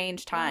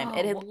strange time.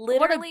 It had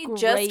literally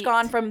just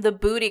gone from the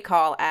booty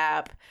call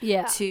app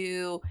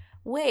to,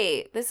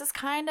 wait, this is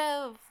kind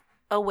of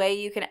a way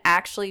you can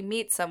actually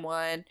meet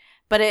someone.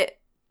 But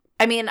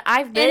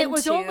I've been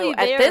to,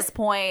 at this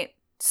point,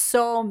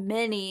 so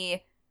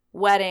many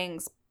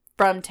weddings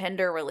from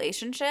Tinder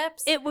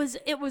relationships. It was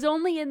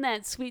only in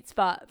that sweet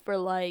spot for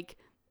like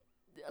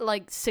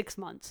 6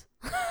 months.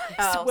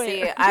 I swear.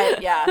 See,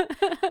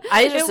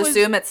 I just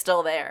assume it's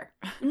still there.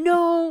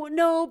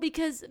 No,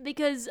 because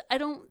I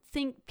don't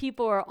think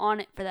people are on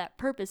it for that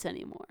purpose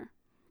anymore.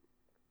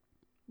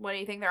 What do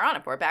you think they're on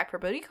it for? Back for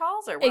booty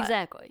calls or what?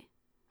 Exactly.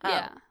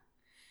 Yeah.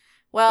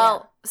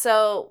 Well,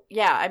 so,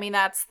 yeah,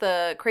 that's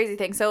the crazy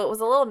thing. So it was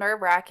a little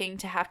nerve-wracking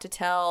to have to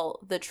tell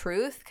the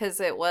truth,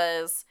 because it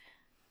was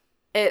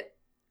a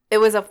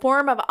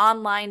form of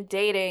online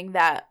dating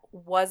that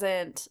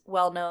wasn't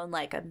well-known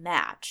like a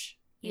Match.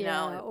 You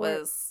know, it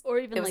was... Or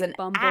even like an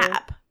Bumble.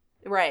 App.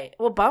 Right.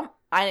 Well,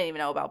 I didn't even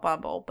know about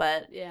Bumble,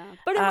 but... Yeah.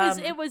 But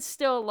it was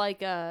still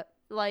like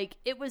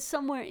it was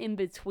somewhere in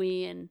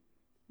between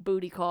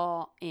booty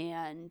call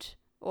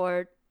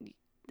or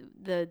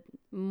the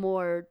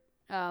more...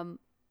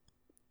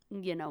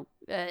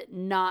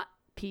 not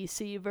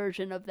PC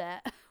version of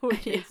that,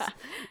 which is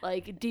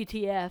like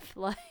DTF,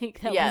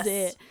 like that was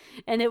it.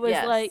 And it was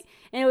and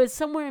it was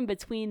somewhere in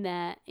between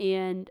that.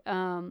 And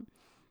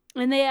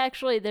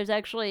there's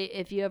actually,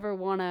 if you ever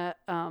want to,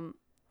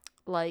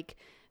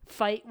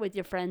 fight with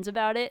your friends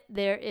about it,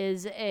 there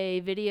is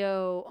a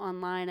video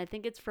online, I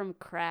think it's from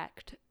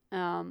Cracked,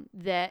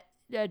 that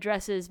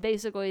addresses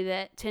basically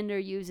that Tinder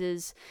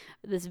uses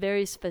this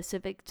very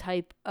specific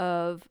type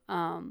of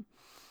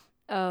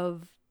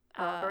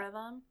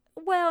algorithm?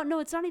 Well, no,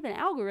 it's not even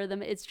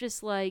algorithm. It's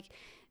just like,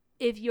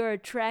 if you're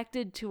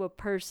attracted to a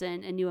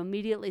person and you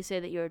immediately say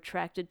that you're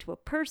attracted to a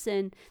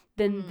person,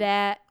 then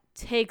that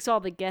takes all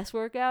the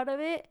guesswork out of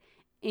it.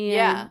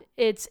 And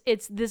it's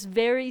this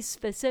very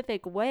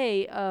specific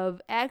way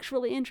of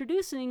actually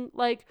introducing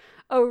like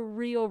a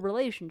real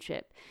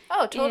relationship.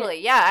 Oh,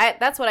 totally.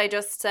 That's what I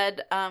just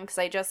said, because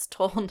I just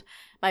told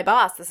my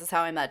boss this is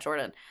how I met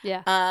Jordan.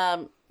 Yeah.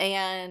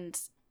 And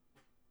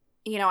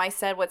I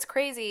said what's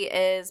crazy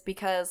is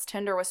because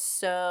Tinder was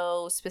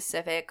so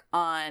specific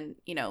on,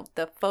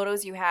 the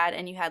photos you had,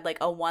 and you had like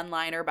a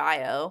one-liner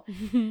bio.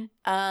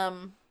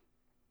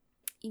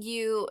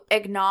 You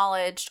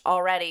acknowledged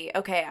already,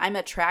 okay, I'm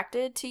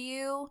attracted to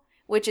you,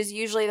 which is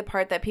usually the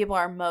part that people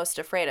are most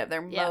afraid of.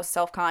 They're most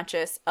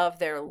self-conscious of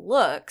their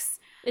looks.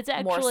 It's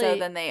actually more so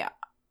than they are.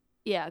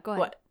 Yeah, go ahead.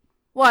 What?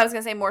 Well, I was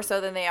going to say more so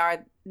than they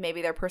are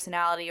maybe their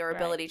personality or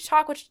ability to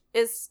talk, which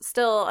is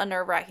still a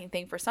nerve-wracking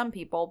thing for some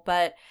people.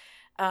 But,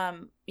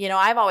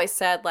 I've always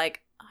said, like,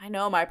 I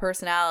know my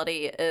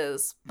personality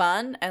is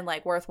fun and,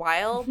 like,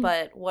 worthwhile,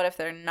 but what if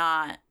they're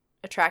not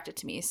attracted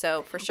to me?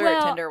 So, for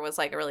sure, Tinder was,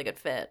 like, a really good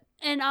fit.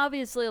 And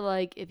obviously,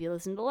 like, if you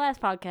listen to the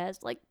last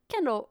podcast, like,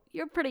 Kendall,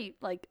 you're pretty,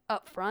 like,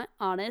 upfront,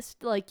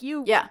 honest. Like,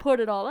 you put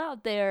it all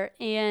out there,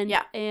 and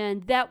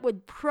that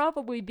would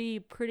probably be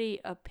pretty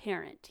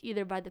apparent,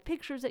 either by the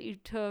pictures that you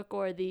took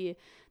or the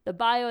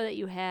bio that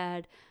you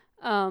had.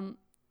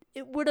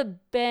 It would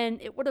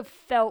have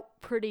felt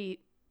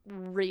pretty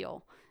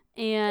real.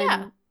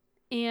 And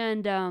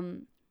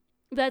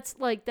that's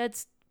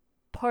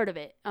part of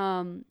it.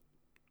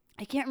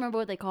 I can't remember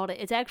what they called it.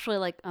 It's actually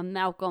like a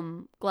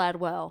Malcolm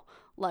Gladwell,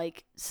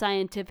 like,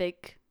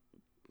 scientific.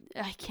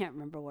 I can't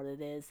remember what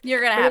it is.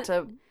 You're going to have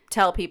to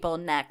tell people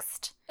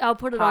next. I'll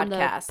put it podcast, on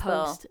the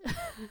post.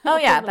 Oh,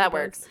 yeah, that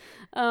works.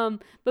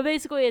 But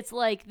basically, it's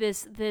like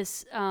this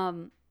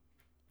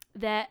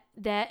that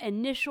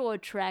initial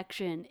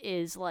attraction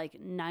is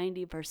like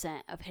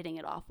 90% of hitting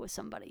it off with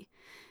somebody.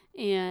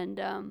 And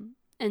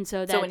so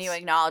that's... So when you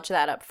acknowledge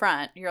that up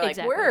front, you're like,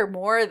 we're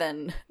more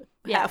than...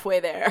 halfway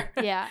there.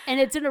 Yeah, and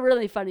it's in a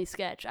really funny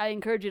sketch. I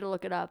encourage you to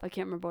look it up. I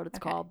can't remember what it's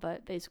called,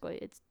 but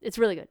basically it's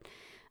really good.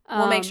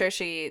 We'll make sure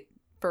she,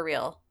 for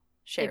real,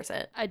 shares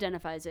it.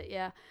 Identifies it,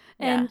 yeah.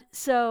 And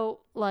so,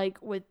 like,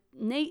 with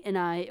Nate and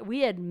I, we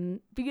had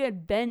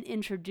been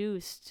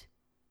introduced,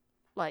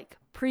 like,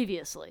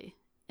 previously.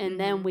 And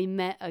then we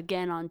met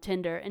again on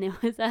Tinder, and it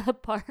was at a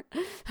part,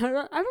 I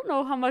don't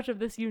know how much of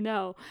this you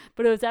know,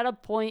 but it was at a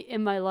point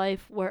in my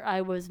life where I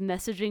was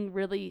messaging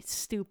really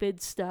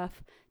stupid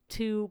stuff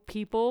to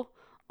people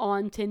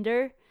on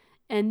Tinder,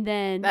 and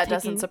then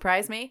doesn't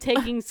surprise me.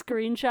 Taking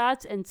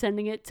screenshots and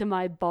sending it to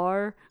my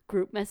bar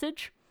group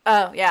message.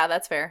 Oh, yeah,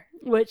 that's fair.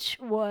 Which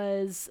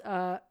was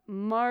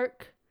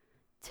Mark,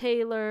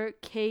 Taylor,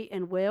 Kate,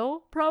 and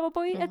Will,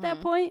 probably at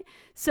that point.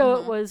 So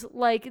it was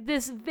like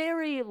this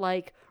very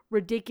like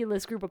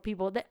ridiculous group of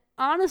people that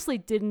honestly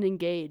didn't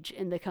engage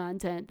in the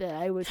content that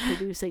I was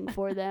producing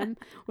for them,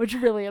 which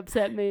really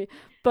upset me.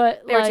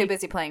 But they were too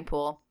busy playing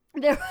pool.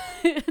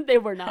 They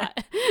were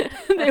not.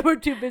 They were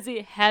too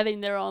busy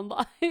having their own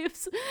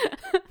lives.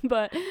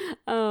 But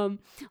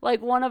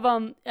like one of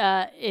them,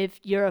 if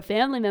you're a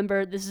family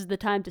member, this is the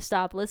time to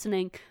stop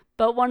listening.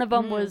 But one of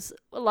them was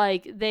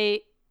like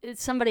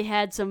somebody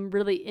had some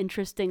really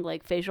interesting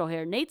like facial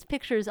hair. Nate's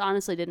pictures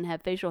honestly didn't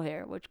have facial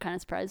hair, which kind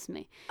of surprised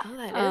me. Oh,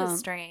 that is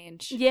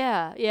strange.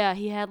 Yeah,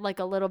 he had like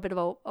a little bit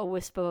of a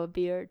wisp of a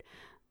beard.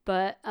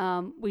 But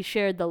we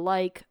shared the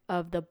like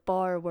of the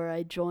bar where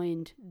I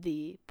joined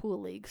the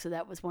pool league, so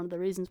that was one of the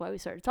reasons why we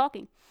started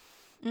talking.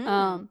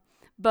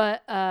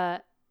 But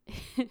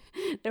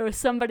there was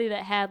somebody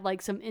that had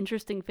like some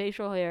interesting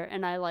facial hair,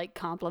 and I like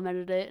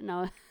complimented it, and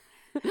I was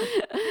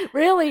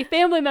really,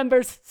 family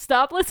members,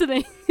 stop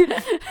listening.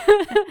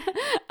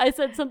 I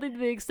said something to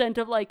the extent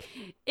of like,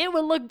 it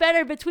would look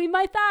better between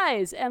my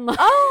thighs, and like,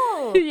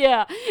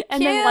 yeah,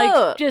 and cute. then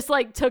like just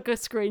like took a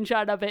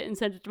screenshot of it and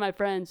sent it to my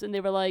friends, and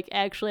they were like,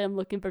 actually, I'm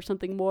looking for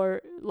something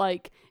more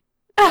like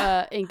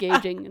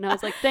engaging, and I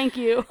was like, thank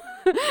you.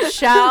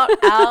 Shout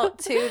out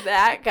to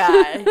that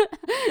guy.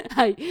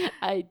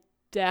 I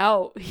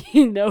doubt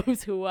he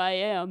knows who I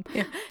am.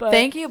 Yeah. But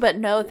thank you, but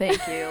no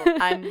thank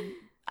you.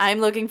 I'm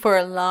looking for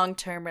a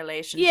long-term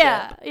relationship.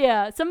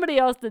 Yeah. Somebody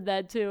else did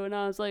that too, and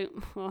I was like,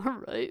 all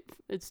right,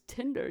 it's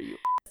Tinder, you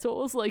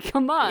assholes. Like,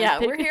 come on. Yeah,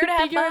 we're here to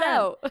have figure fun. it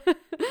out.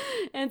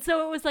 And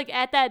so it was like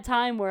at that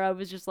time where I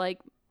was just like,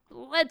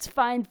 let's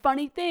find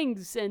funny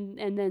things and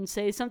then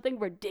say something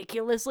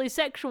ridiculously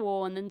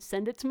sexual and then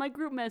send it to my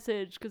group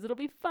message because it'll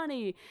be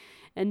funny.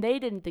 And they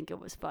didn't think it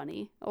was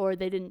funny, or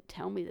they didn't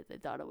tell me that they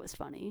thought it was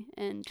funny.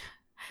 And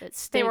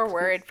they were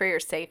worried for your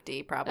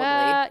safety, probably.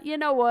 You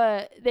know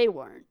what? They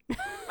weren't.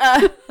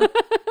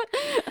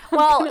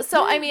 Well,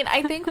 so, I mean,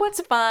 I think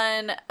what's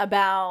fun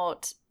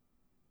about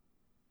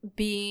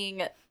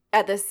being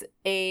at this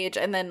age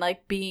and then,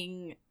 like,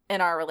 being in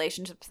our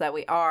relationships that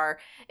we are,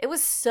 it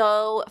was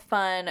so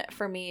fun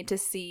for me to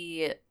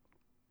see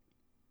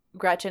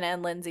Gretchen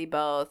and Lindsay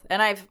both.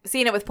 And I've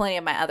seen it with plenty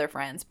of my other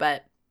friends,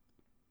 but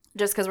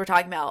just because we're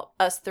talking about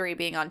us three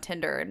being on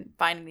Tinder and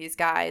finding these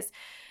guys,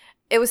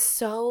 it was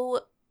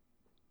so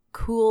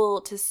cool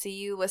to see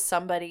you with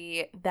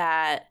somebody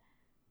that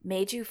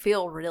made you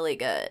feel really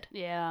good.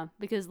 Yeah,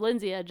 because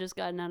Lindsay had just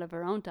gotten out of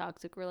her own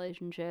toxic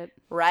relationship.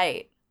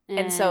 Right.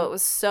 And so it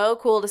was so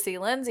cool to see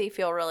Lindsay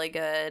feel really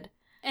good.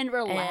 And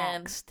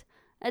relaxed.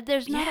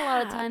 There's not a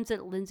lot of times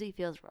that Lindsay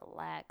feels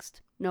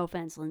relaxed. No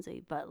offense,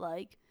 Lindsay, but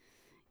like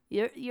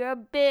you're a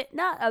bit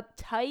not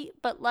uptight,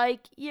 but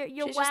like you're She's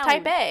wound. just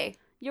type A.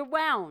 You're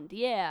wound,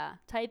 yeah,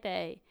 type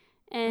A.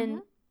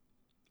 And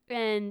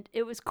and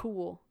it was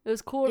cool. It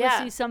was cool to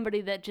see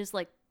somebody that just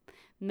like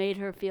made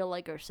her feel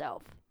like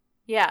herself.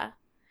 Yeah.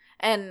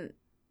 And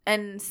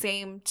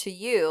same to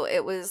you.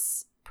 It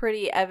was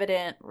pretty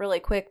evident really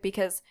quick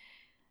because,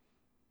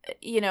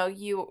 you know,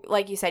 you,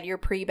 like you said, you're a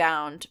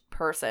pre-bound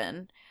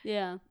person.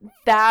 Yeah.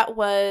 That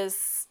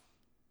was,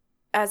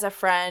 as a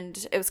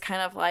friend, it was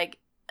kind of like,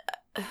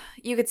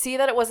 you could see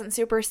that it wasn't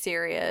super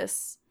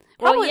serious.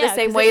 Probably the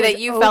same way that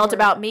you felt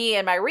about me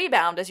and my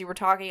rebound as you were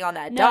talking on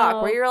that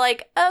dock, where you're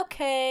like,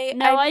 okay.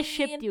 No, I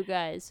shipped you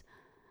guys.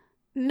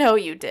 No,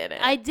 you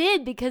didn't. I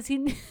did, because he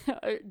do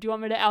you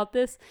want me to out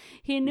this?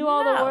 He knew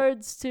all the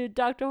words to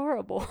Dr.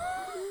 Horrible.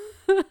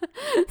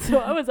 So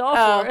I was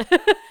all for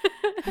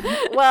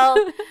it.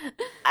 Well,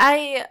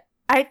 I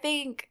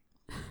think...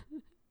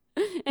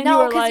 And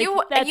no, because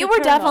you were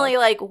definitely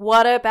like,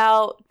 what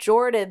about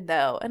Jordan,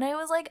 though? And I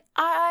was like,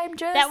 I'm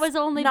just That was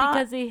only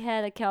because he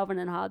had a Calvin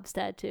and Hobbes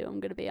tattoo, I'm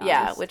going to be honest.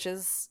 Yeah, which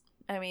is,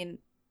 I mean,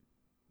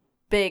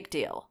 big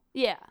deal.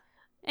 Yeah.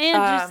 And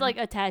just like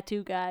a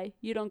tattoo guy.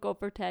 You don't go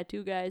for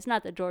tattoo guys.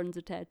 Not that Jordan's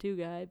a tattoo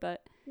guy,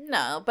 but...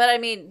 No, but I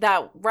mean,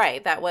 that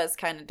was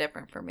kind of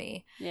different for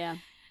me. Yeah.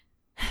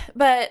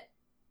 But,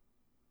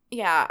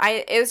 yeah,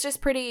 it was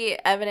just pretty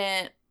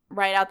evident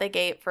right out the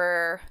gate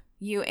for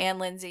you and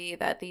Lindsay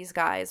that these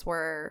guys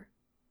were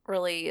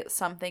really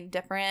something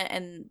different,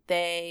 and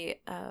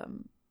they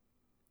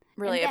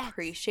really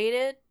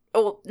appreciated.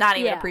 Oh, not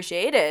even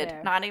appreciated.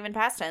 Fair. Not even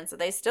past tense.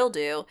 They still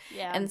do.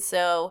 Yeah. And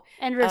so...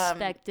 And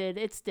respected.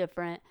 It's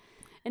different.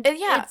 And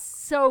it's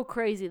so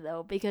crazy,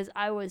 though, because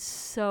I was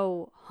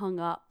so hung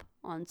up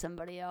on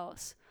somebody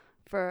else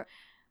for,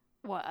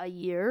 a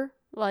year?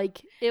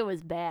 Like, it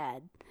was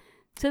bad.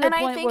 To the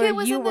point where it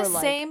was you were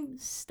like,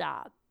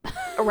 stop.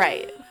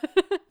 Right.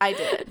 I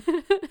did.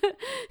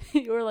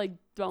 You were like,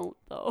 don't,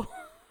 though.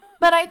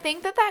 But I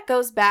think that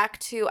goes back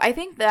to, I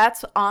think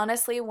that's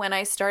honestly when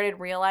I started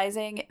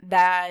realizing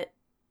that,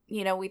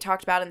 you know, we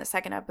talked about in the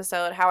second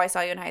episode, how I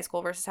saw you in high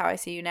school versus how I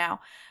see you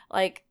now.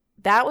 Like,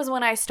 that was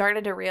when I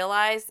started to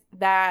realize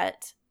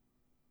that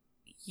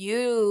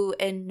you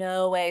in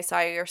no way saw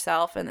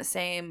yourself in the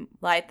same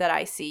light that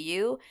I see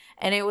you.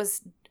 And it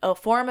was a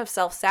form of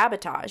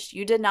self-sabotage.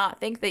 You did not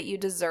think that you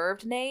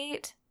deserved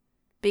Nate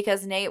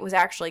because Nate was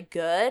actually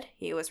good.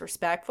 He was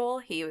respectful.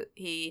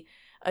 He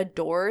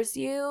adores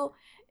you.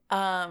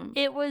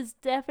 It was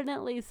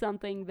definitely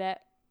something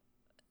that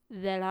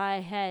I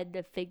had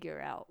to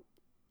figure out.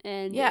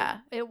 And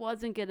it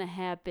wasn't going to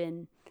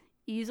happen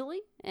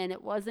easily, and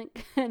it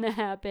wasn't going to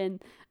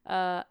happen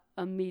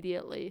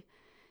immediately.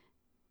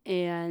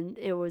 And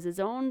it was its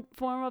own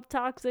form of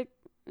toxic,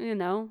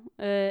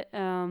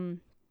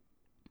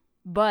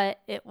 but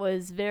it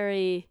was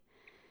very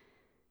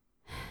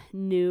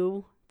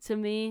new to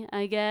me,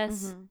 I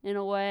guess, in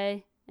a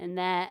way. And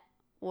that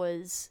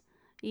was,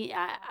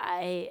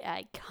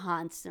 I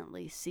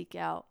constantly seek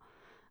out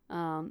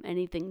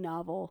anything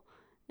novel,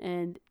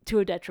 and to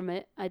a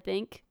detriment, I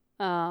think.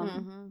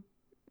 And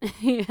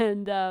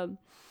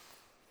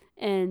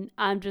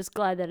I'm just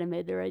glad that I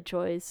made the right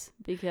choice,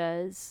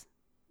 because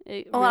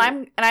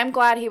I'm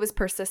glad he was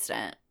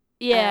persistent.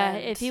 Yeah,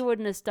 if he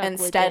wouldn't have stuck and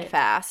with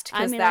steadfast,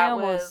 because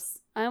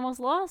I almost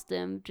lost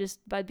him just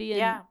by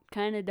being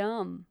kind of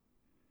dumb.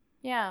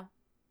 Yeah.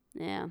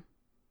 Yeah.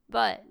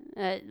 But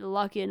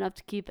lucky enough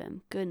to keep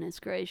him. Goodness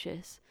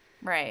gracious.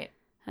 Right.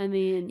 I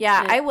mean.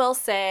 Yeah, I will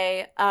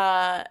say,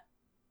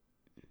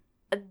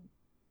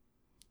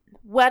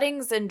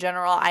 weddings in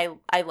general,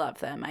 I love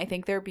them. I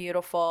think they're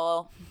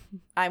beautiful.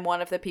 I'm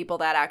one of the people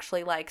that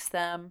actually likes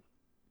them.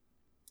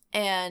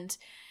 And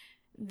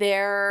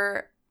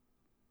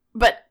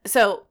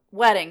so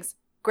weddings,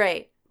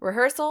 great.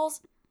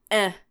 Rehearsals,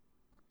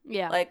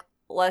 Yeah. Like,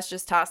 let's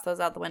just toss those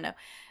out the window.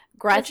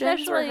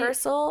 Gretchen's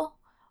rehearsal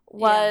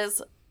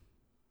was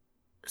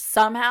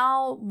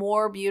somehow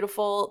more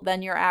beautiful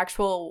than your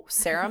actual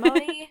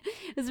ceremony.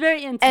 It's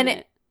very intimate.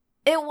 And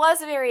it was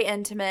very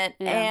intimate.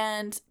 Yeah.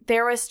 And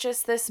there was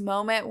just this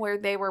moment where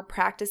they were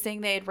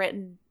practicing. They had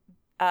written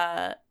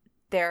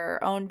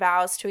their own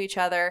vows to each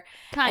other.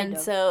 Kind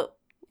of. So,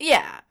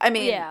 yeah. I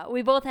mean. Yeah,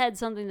 we both had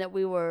something that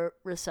we were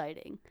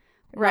reciting.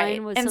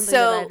 Right. Mine was something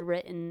that I'd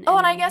written.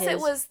 And I guess it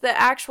was the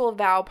actual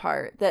vow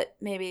part that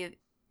maybe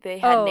they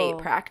had Nate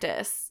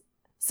practice.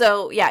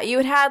 So, yeah, you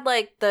had,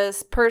 like, the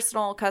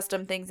personal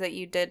custom things that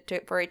you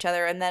did for each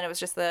other, and then it was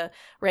just the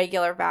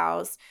regular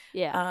vows.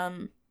 Yeah.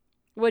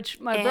 Which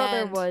my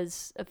brother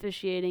was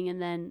officiating,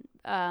 and then...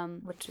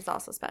 which is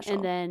also special.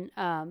 And then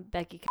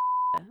Becky...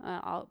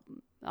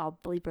 I'll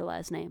bleep her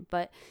last name,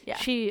 but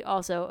she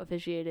also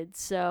officiated.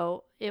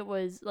 So it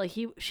was like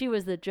she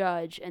was the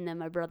judge, and then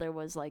my brother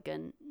was like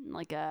an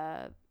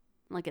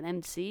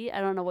MC.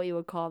 I don't know what you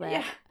would call that.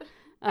 Yeah.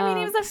 I mean,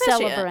 he was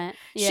officiant. Celebrant.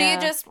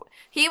 Yeah.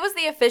 He was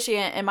the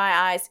officiant in my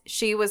eyes.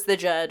 She was the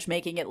judge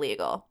making it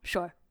legal.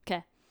 Sure.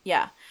 Okay.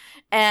 Yeah.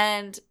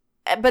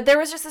 But there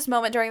was just this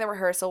moment during the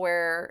rehearsal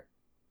where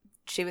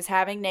she was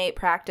having Nate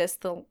practice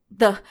the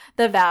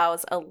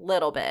vows a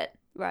little bit.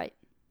 Right.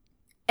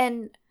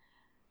 And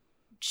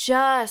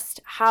just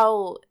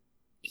how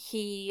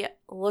he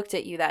looked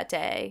at you that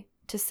day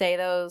to say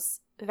those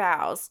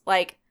vows,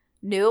 like,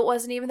 knew it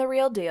wasn't even the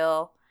real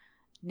deal,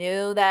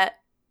 knew that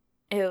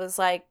it was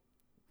like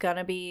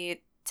gonna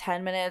be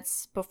 10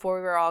 minutes before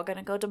we were all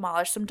gonna go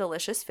demolish some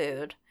delicious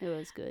food. It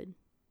was good.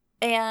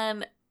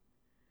 And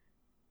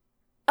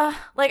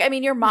like, I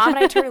mean, your mom and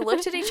I Tori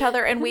looked at each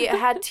other and we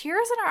had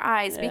tears in our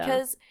eyes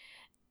because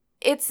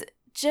it's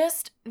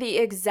just the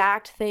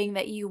exact thing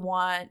that you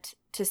want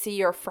to see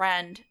your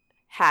friend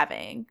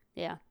having.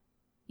 Yeah.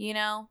 You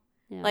know?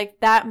 Yeah. Like,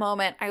 that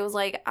moment, I was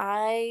like,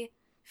 I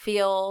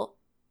feel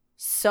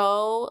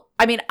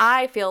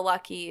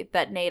lucky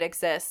that Nate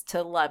exists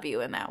to love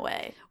you in that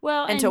way.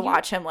 Well, and to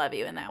watch him love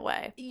you in that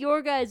way.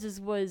 Your guys'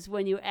 was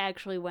when you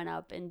actually went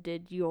up and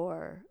did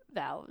your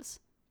vows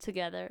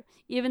together,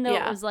 even though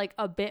it was like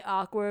a bit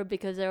awkward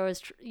because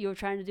you were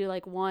trying to do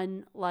like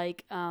one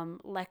like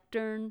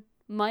lectern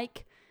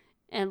mic.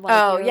 And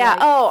like, like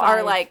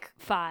our like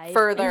 5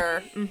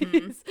 further.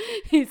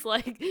 He's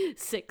like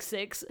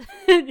 6'6",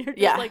 and you're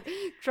just like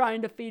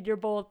trying to feed your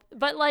both.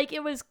 But like,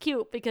 it was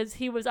cute because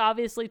he was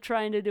obviously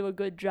trying to do a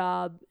good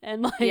job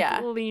and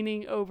like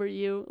leaning over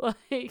you,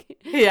 like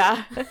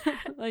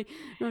like,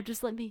 no,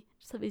 just let me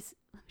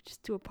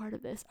just do a part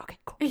of this. Okay,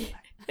 cool.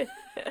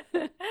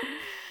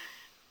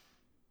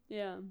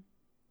 Yeah.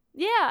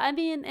 I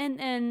mean,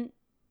 and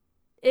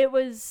it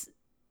was.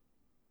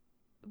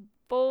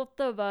 Both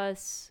of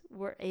us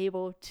were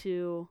able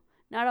to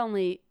not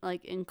only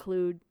like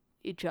include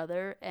each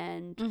other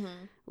and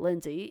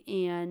Lindsay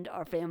and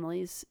our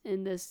families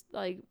in this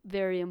like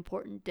very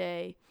important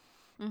day,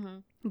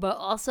 but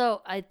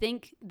also I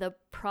think the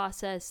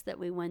process that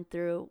we went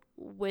through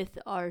with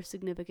our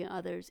significant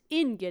others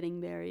in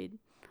getting married,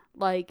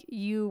 like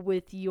you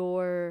with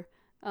your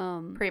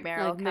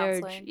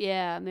premarital like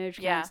marriage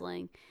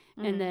counseling,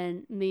 and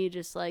then me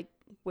just like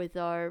with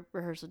our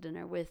rehearsal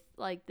dinner with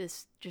like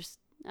this just.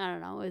 I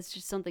don't know. It's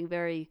just something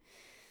very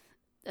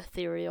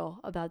ethereal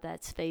about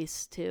that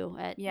space too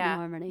at New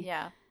Harmony.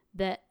 Yeah.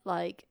 That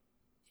like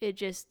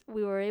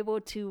we were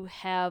able to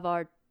have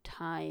our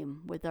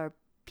time with our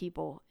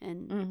people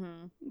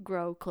and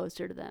grow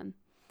closer to them.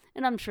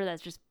 And I'm sure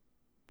that's just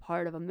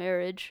part of a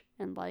marriage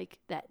and like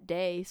that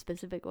day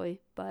specifically,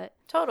 but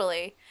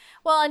totally.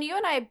 Well, and you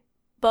and I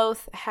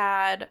both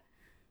had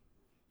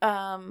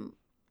the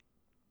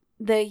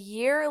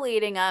year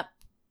leading up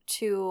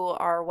to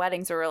our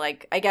weddings, or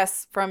like, I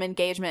guess from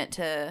engagement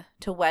to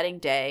wedding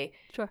day,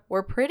 sure,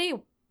 were pretty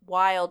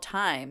wild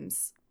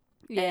times.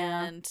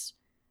 Yeah.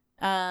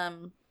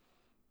 And,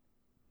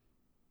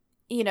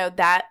 you know,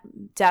 that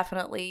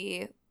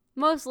definitely...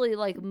 Mostly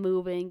like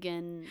moving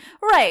and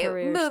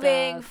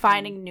moving,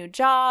 finding new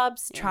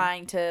jobs,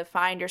 trying to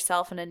find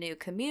yourself in a new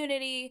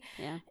community,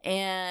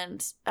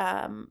 and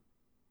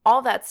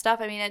all that stuff.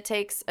 I mean, it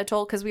takes a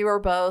toll because we were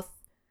both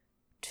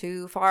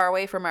too far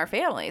away from our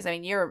families. I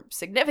mean, you're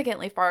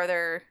significantly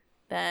farther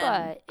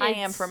than I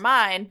am from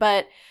mine,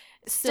 but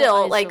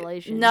still, like,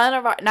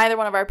 neither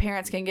one of our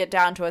parents can get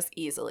down to us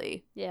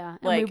easily. Yeah,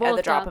 and like at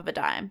the drop of a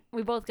dime.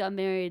 We both got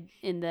married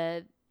in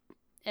the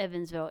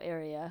Evansville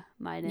area,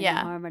 mine in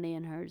Harmony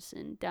and hers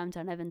in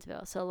downtown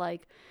Evansville. So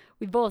like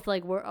we both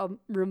like were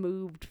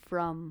removed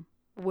from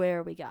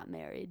where we got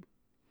married.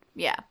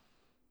 Yeah.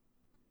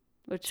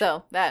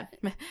 So that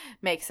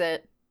makes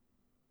it,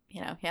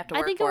 you know, you have to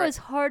work I think it was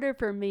harder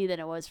for me than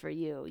it was for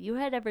you. You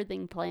had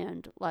everything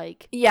planned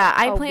like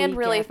I planned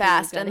really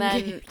fast and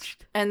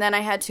then I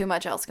had too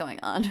much else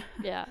going on.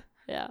 Yeah.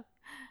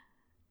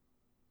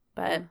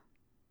 But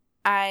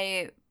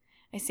I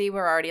see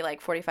we're already like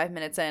 45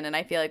 minutes in, and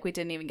I feel like we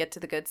didn't even get to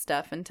the good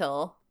stuff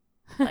until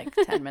like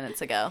 10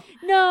 minutes ago.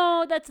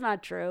 No, that's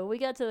not true. We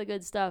got to the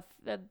good stuff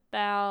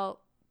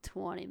about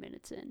 20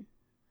 minutes in.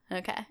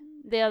 Okay.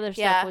 The other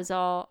stuff was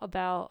all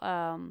about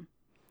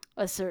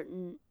a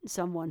certain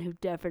someone who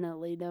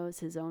definitely knows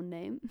his own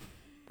name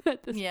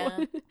at this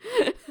point.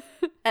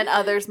 And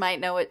others might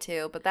know it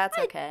too, but that's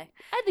okay.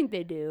 I think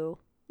they do.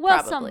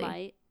 Well, Probably. Some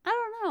might. I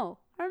don't know.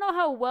 I don't know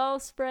how well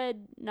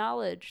spread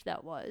knowledge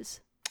that was.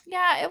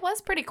 Yeah, it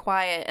was pretty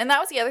quiet. And that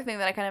was the other thing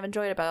that I kind of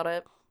enjoyed about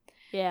it.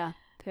 Yeah,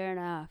 fair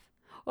enough.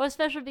 Well,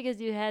 especially because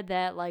you had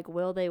that, like,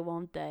 will they,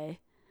 won't they?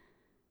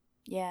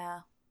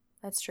 Yeah,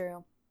 that's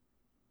true.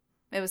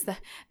 It was the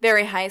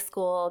very high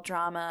school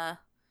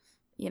drama,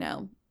 you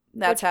know.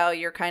 That's how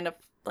you're kind of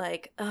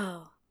like,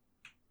 oh.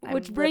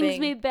 Which brings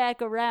me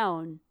back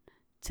around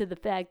to the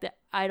fact that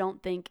I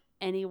don't think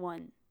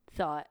anyone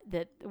thought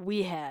that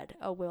we had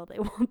a will they,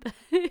 won't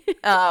they.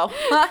 Oh.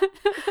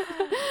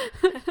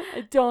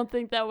 I don't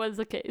think that was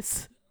the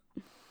case.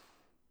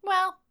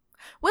 Well,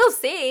 we'll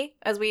see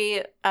as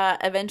we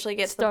eventually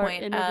get to the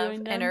point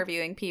of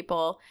interviewing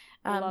people.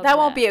 That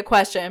won't be a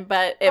question,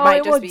 but it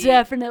might just be... It will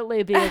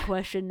definitely be a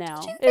question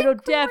now. It'll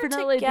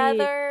definitely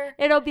be...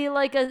 It'll be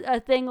like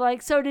a thing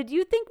like, so did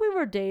you think we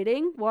were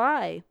dating?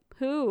 Why?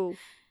 Who?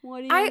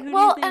 What do you think?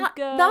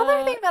 The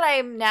other thing that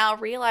I'm now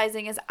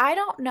realizing is I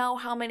don't know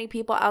how many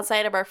people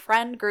outside of our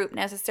friend group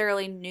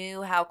necessarily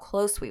knew how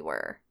close we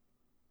were.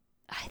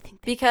 I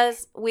think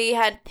because we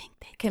had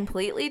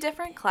completely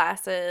different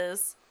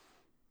classes,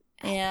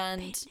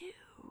 and they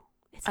knew.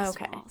 It's a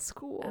small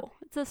school.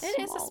 It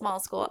is a small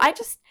school. I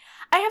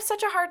have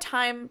such a hard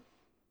time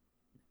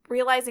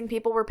realizing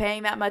people were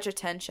paying that much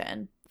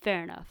attention.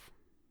 Fair enough.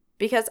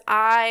 Because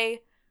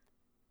I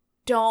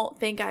don't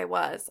think I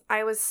was.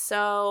 I was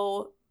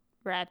so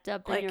wrapped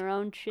up in your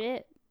own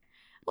shit.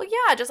 Well,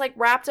 yeah, just like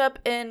wrapped up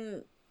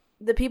in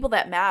the people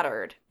that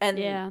mattered. And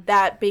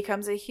that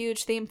becomes a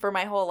huge theme for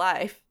my whole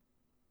life.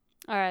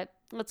 All right.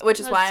 Which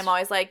is why I'm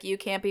always like, you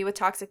can't be with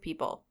toxic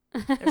people.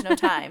 There's no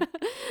time.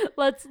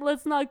 Let's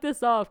knock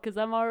this off because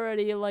I'm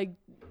already like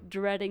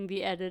dreading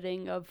the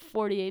editing of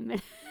 48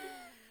 minutes.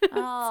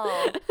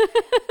 Oh,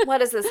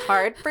 what is this,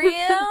 hard for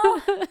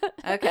you?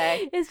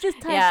 Okay. It's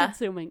just time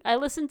consuming. I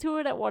listened to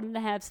it at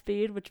 1.5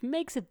 speed, which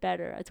makes it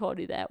better. I told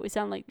you that. We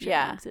sound like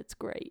chipmunks. It's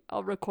great.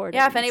 I'll record it.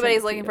 Yeah, if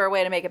anybody's looking for a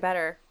way to make it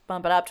better,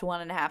 bump it up to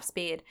 1.5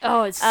 speed.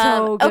 Oh, it's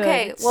so good.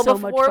 Okay, it's well, so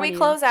before we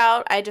close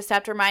out, I just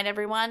have to remind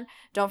everyone,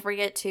 don't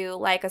forget to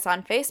like us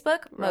on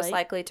Facebook, Most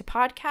Likely to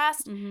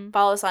Podcast. Mm-hmm.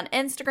 Follow us on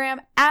Instagram,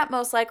 at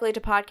Most Likely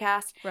to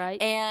Podcast.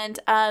 Right. And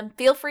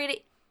feel free to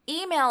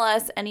email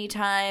us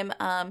anytime,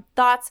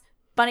 thoughts,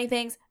 funny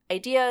things,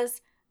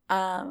 ideas,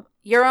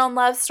 your own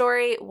love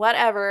story,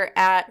 whatever,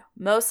 at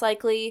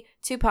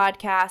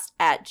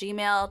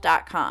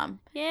mostlikelytopodcast@gmail.com.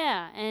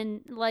 Yeah,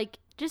 and like,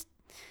 just,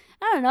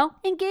 I don't know,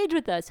 engage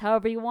with us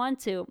however you want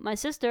to. My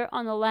sister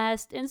on the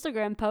last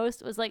Instagram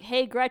post was like,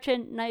 hey,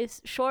 Gretchen, nice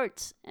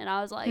shorts. And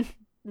I was like,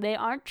 they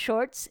aren't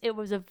shorts. It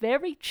was a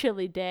very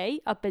chilly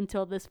day up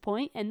until this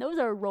point, and those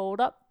are rolled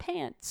up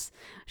pants.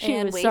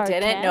 And we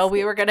didn't know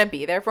we were going to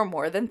be there for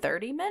more than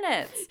 30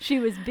 minutes. She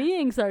was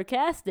being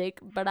sarcastic,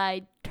 but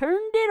I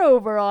turned it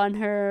over on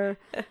her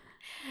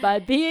by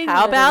being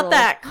How about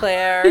that,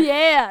 Claire?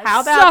 Yeah.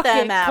 How about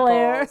them apples?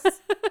 Claire.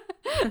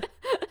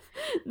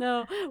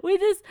 No, we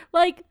just,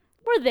 like,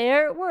 we're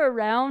there. We're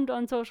around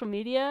on social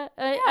media.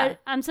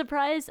 I'm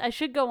surprised. I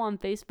should go on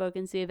Facebook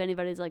and see if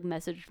anybody's like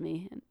messaged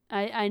me.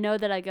 I know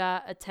that I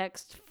got a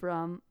text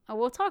from.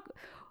 We'll talk.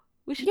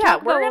 We should. Yeah,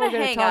 talk about we're gonna what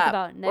hang talk up.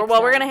 About next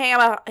well, we're time.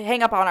 gonna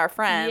hang up on our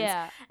friends.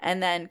 Yeah.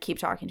 And then keep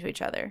talking to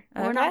each other.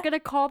 Okay? We're not gonna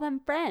call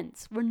them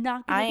friends. We're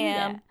not gonna do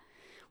that.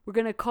 We're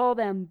gonna call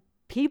them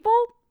people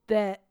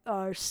that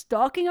are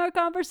stalking our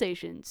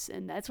conversations,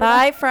 and that's what.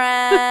 Bye,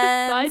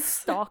 friends. Bye,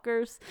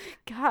 stalkers.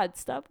 God,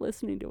 stop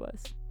listening to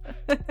us.